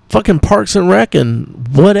in fucking Parks and Rec and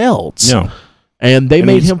what else? Yeah. And they And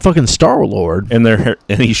made he's- him fucking Star-Lord. And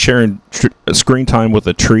he's sharing screen time with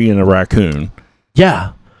a tree and a raccoon.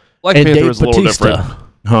 Yeah. Black And Panther Dave was a little Bautista. different.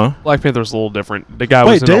 Huh? Black Panther was a little different. The guy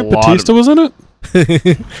Wait, was in Dave a lot Bautista of, was in it?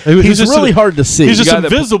 He's just really hard to see. He's just The guy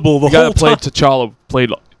that- invisible the the guy whole that played time. T'Challa played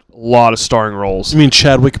a lot of starring roles. You mean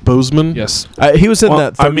Chadwick Boseman? Yes. He was in Well,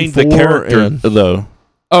 that. I mean, the 34 character and- though.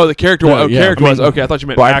 Oh, the character. No, yeah. Character I mean, was okay. I thought you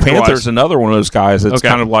meant Black actor-wise. Panther's another one of those guys that's Okay.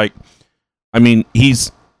 kind of like, I mean,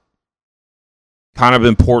 he's kind of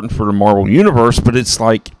important for the Marvel universe, but it's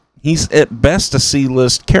like he's at best a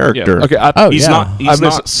C-list Yeah. character. Okay. He's yeah. not. He's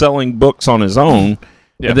not selling books on his own,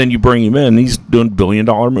 Yeah. and then you bring him in. He's doing $1 billion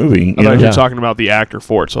movie. I You thought know? you Yeah. were talking about the actor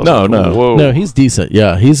for it. So I was No, like, no. Whoa. No, he's decent.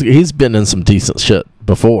 Yeah, he's been in some decent shit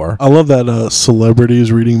before. I love that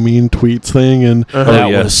celebrities reading mean tweets thing, and That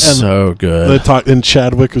yes. was so they good. talk. And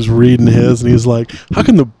Chadwick was reading his, and he's like, "How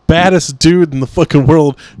can the baddest dude in the fucking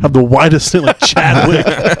world have the widest name like Chadwick?"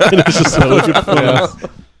 And it's just so good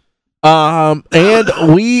fun.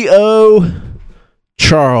 And we owe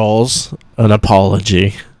Charles an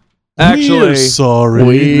apology. We're Actually, sorry.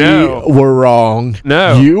 We No. were wrong.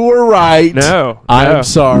 No. You were right. no. I'm no,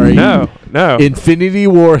 sorry. No. No. Infinity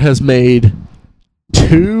War has made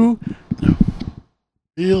 $2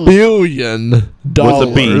 billion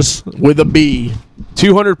with a B.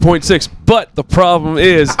 200.6. But the problem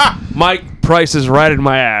is, Mike Price is right in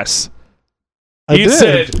my ass. I He did.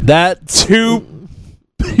 said That's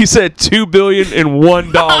He said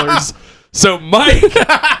 $2,000,001,000. So Mike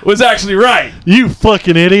was actually right. You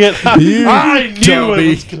fucking idiot! you I knew dummy. it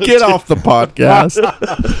was gonna Get off the podcast.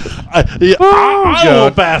 I will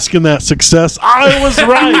bask in that success. I was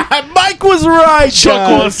right. Mike was right. Chuck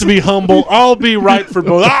guys. wants to be humble. I'll be right for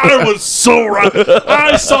both. I was so right.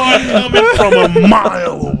 I saw it coming from a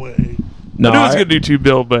mile away. No, I knew it was going to do 2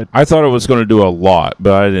 bill, but I thought it was going to do a lot,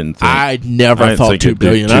 but I didn't think. I I never didn't thought think 2 it'd do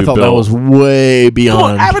billion. I 2 thought that bill. was way come on,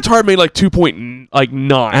 beyond. Avatar made like 2.9.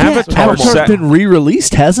 Avatar's sat- been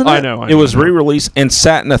re-released, hasn't it? I know. it was re-released and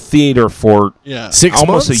sat in a theater for Yeah. 6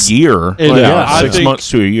 almost months? a year. And, yeah, I 6 think months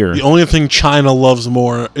to a year. The only thing China loves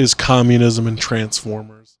more is communism and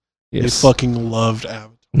Transformers. Yes. They fucking loved Avatar.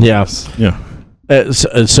 Yes. Yeah.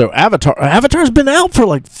 So Avatar's been out for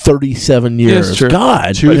like 37 years. it's true.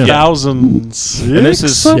 God. 2006. And this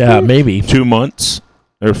is Maybe. 2 months,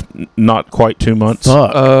 or not quite 2 months.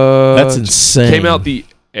 Fuck. That's insane. Came out the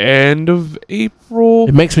end of April.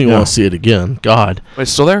 It makes me Yeah. want to see it again. God. Am I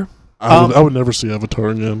still there? I would never see Avatar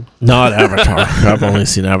again. Not Avatar. I've only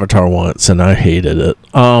seen Avatar once, and I hated it.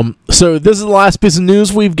 So this is the last piece of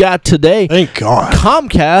news we've got today. Thank God.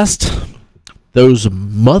 Comcast, those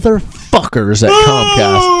motherfuckers at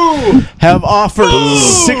Comcast, have offered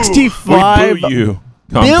 $65 We boo you,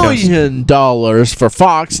 billion dollars for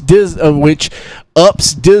Fox, which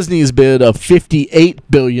ups Disney's bid of $58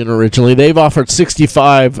 billion originally. They've offered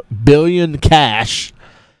 $65 billion cash.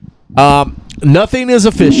 Nothing is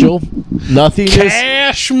official. Nothing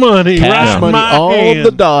Cash money. is cash right money my on hand.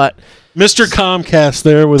 the dot. Mr. Comcast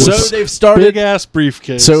there with So his they've started. big ass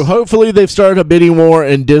briefcase. So hopefully they've started a bidding war,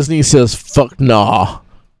 and Disney says, "Fuck nah,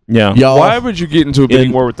 Yeah. y'all." Why would you get into a bidding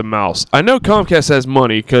In- war with the mouse? I know Comcast has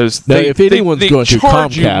money because No, they, if anyone's they going to,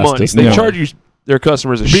 charge you Comcast money. is They the charge you their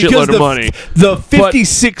customers a shitload of money. The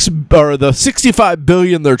 56 or the 65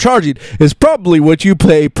 billion they're charging is probably what you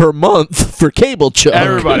pay per month for cable chunk.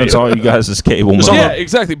 Everybody. That's all you guys is cable money. Yeah,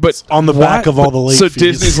 exactly. But on the back of all the late so fees.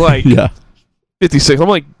 Disney's like Yeah. 56. I'm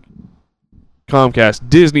like, Comcast.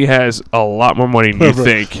 Disney has a lot more money than you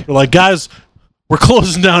think. They're like, guys, we're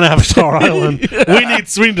closing down Avatar Island. We need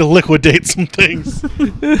to liquidate some things.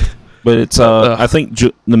 But it's I think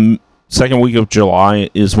the second week of July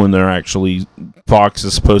is when they're actually Fox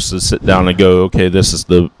is supposed to sit down and go, okay, this is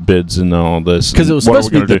the bids and all this. Because it was What are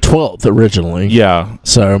supposed to we be the gonna do? 12th originally. Yeah,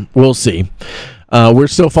 So we'll see. We're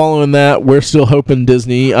still following that. We're still hoping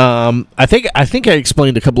Disney. I think I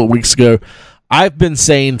explained a couple of weeks ago. I've been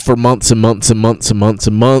saying for months and months and months and months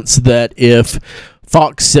and months that if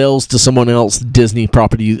Fox sells to someone else, Disney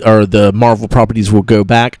properties or the Marvel properties will go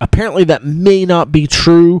back. Apparently, that may not be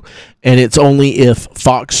true, and it's only if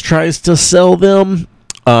Fox tries to sell them.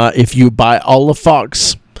 If you buy all of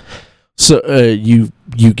Fox, so you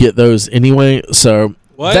get those anyway. So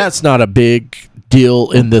What? that's not a big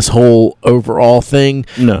deal in this whole overall thing.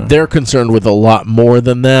 no. They're concerned with a lot more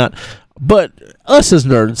than that. But us as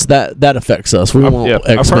nerds, that affects us. We want yeah,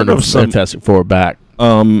 I've X-Men heard of and some- Fantastic Four back.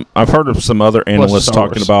 I've heard of some other analysts Star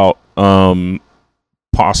talking Wars. about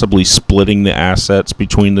possibly splitting the assets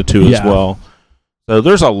between the two as Yeah. well. So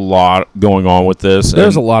there's a lot going on with this.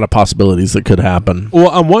 There's a and lot of possibilities that could happen. Well,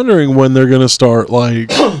 I'm wondering when they're going to start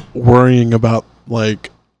like worrying about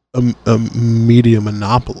like a media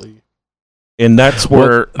monopoly. and that's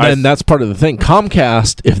where And that's part of the thing.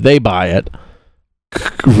 Comcast, if they buy it,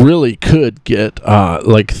 really could get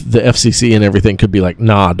like the FCC and everything could be like,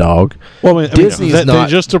 nah, dog. Well, I mean, Disney's they not-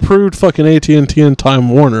 just approved fucking AT&T and Time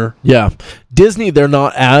Warner. Yeah, Disney, they're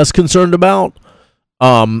not as concerned about.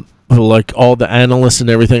 Like all the analysts and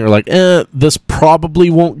everything are like, this probably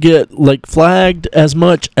won't get like flagged as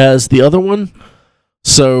much as the other one.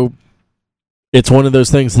 So it's one of those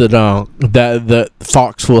things that that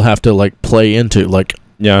Fox will have to like play into. Like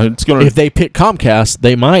it's going if they pick Comcast,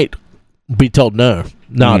 they might be told no,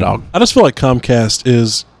 dog. I just feel like Comcast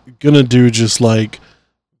is going to do just like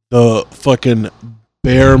the fucking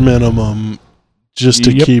bare minimum just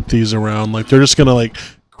to Yep. keep these around. Like they're just going to like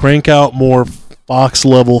crank out more Fox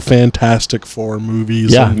level Fantastic Four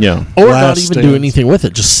movies. Yeah. and- Yeah. Or not Last even do Stand. anything with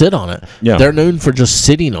it. Just sit on it. Yeah. They're known for just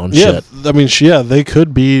sitting on Yeah, shit. I mean, they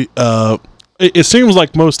could be. It seems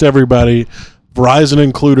like most everybody, Verizon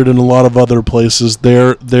included, in a lot of other places,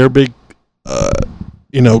 their big,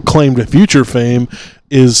 claim to future fame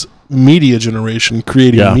is media generation,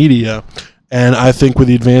 creating Yeah. media, and I think with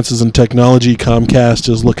the advances in technology, Comcast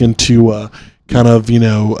is looking to kind of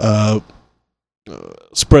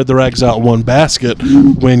spread their eggs out in one basket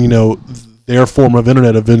when their form of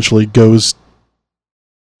internet eventually goes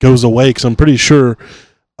away. Because I'm pretty sure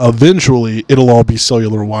eventually it'll all be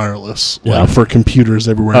cellular wireless, Yeah. like for computers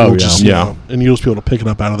everywhere. Oh, It'll yeah. just, Yeah. and you'll just be able to pick it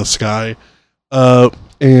up out of the sky.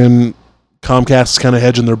 And Comcast is kind of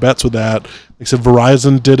hedging their bets with that. Like I said,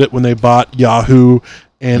 Verizon did it when they bought Yahoo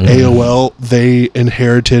and AOL. They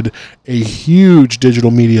inherited a huge digital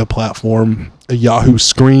media platform, Yahoo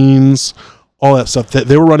Screens, all that stuff.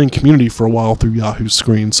 They were running Community for a while through Yahoo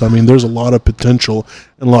Screens. So, I mean, there's a lot of potential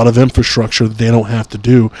and a lot of infrastructure that they don't have to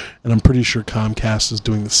do. And I'm pretty sure Comcast is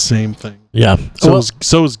doing the same thing. Yeah. So is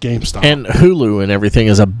GameStop. And Hulu and everything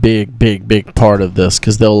is a big part of this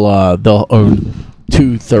because they'll own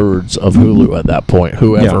 2/3 of Hulu at that point.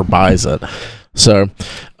 Whoever Yeah. buys it. So,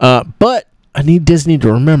 but I need Disney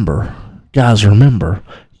to remember, guys. Remember,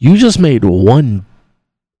 you just made $1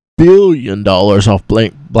 billion off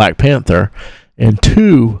Black Panther and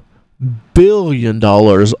 $2 billion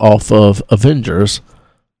off of Avengers.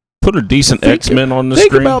 Put a decent Think- X-Men on the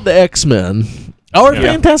Think screen. about the X-Men. Or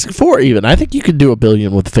Fantastic Four, even. I think you could do $1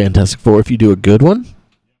 billion with the Fantastic Four if you do a good one.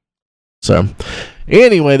 So,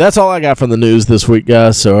 anyway, that's all I got from the news this week,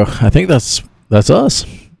 guys. So, I think that's us.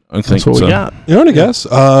 I think That's what so. we got. You know, I guess.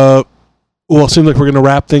 Well, it seems like we're going to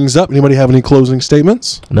wrap things up. Anybody have any closing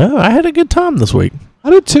statements? No, I had a good time this week. I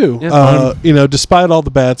did too. Yeah, You know, despite all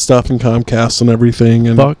the bad stuff in Comcast and everything,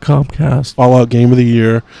 and Fuck Comcast. Fallout Game of the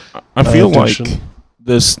Year. I feel like edition.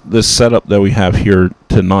 this setup that we have here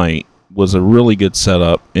tonight was a really good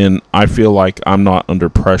setup, and I feel like I'm not under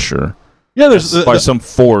pressure Yeah, there's by some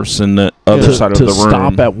force in the other side of to the room.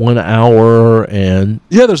 stop at 1 hour and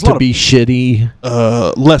there's a lot to be shitty.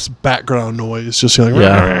 of less background noise. Just like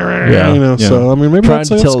Yeah. you know. Yeah. So I mean, maybe Trying that's,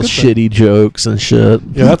 to that's tell a good thing. shitty jokes and shit.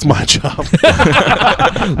 Yeah, that's my job.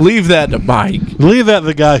 Leave that to Mike. Leave that to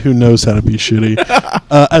the guy who knows how to be shitty.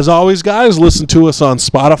 As always, guys, listen to us on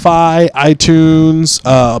Spotify, iTunes,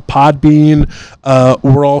 Podbean.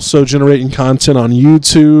 We're also generating content on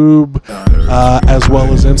YouTube, as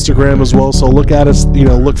well as Instagram as well. So look at us,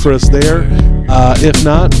 look for us there. If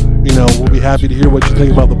not, we'll be happy to hear what you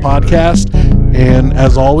think about the podcast. And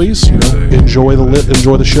as always, enjoy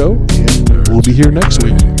the show, and we'll be here next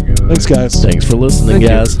week. Thanks, guys. Thanks for listening,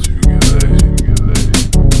 guys.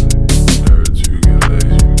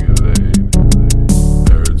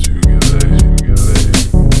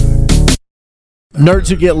 Nerds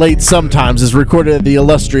Who Get Late Sometimes is recorded at the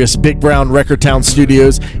illustrious Big Brown Record Town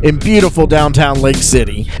Studios in beautiful downtown Lake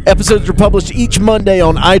City. Episodes are published each Monday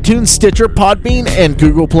on iTunes, Stitcher, Podbean, and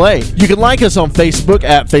Google Play. You can like us on Facebook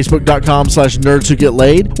at facebook.com/Nerds Who Get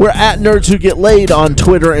Laid. We're at Nerds Who Get Laid on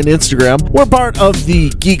Twitter and Instagram. We're part of the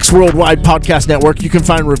Geeks Worldwide Podcast Network. You can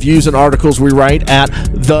find reviews and articles we write at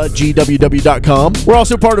thegww.com. We're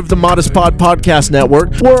also part of the Modest Pod Podcast Network.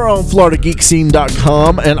 We're on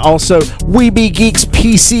FloridaGeekScene.com and also WeBeGeeksPC.com.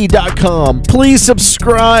 Please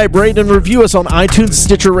subscribe, rate, and review us on iTunes,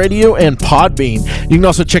 Stitcher Radio, and Podbean. You can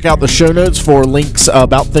also check out the show notes for links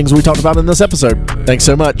about things we talked about in this episode. Thanks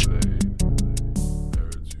so much.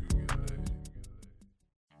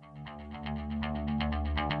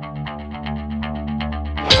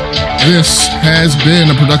 This has been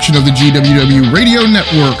a production of the GWW Radio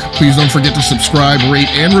Network. Please don't forget to subscribe, rate,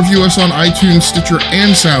 and review us on iTunes, Stitcher,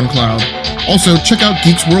 and SoundCloud. Also, check out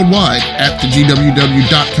Geeks Worldwide at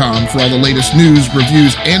thegww.com for all the latest news,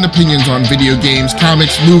 reviews, and opinions on video games,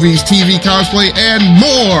 comics, movies, TV, cosplay, and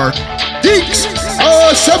more. Geeks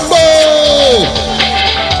Assemble!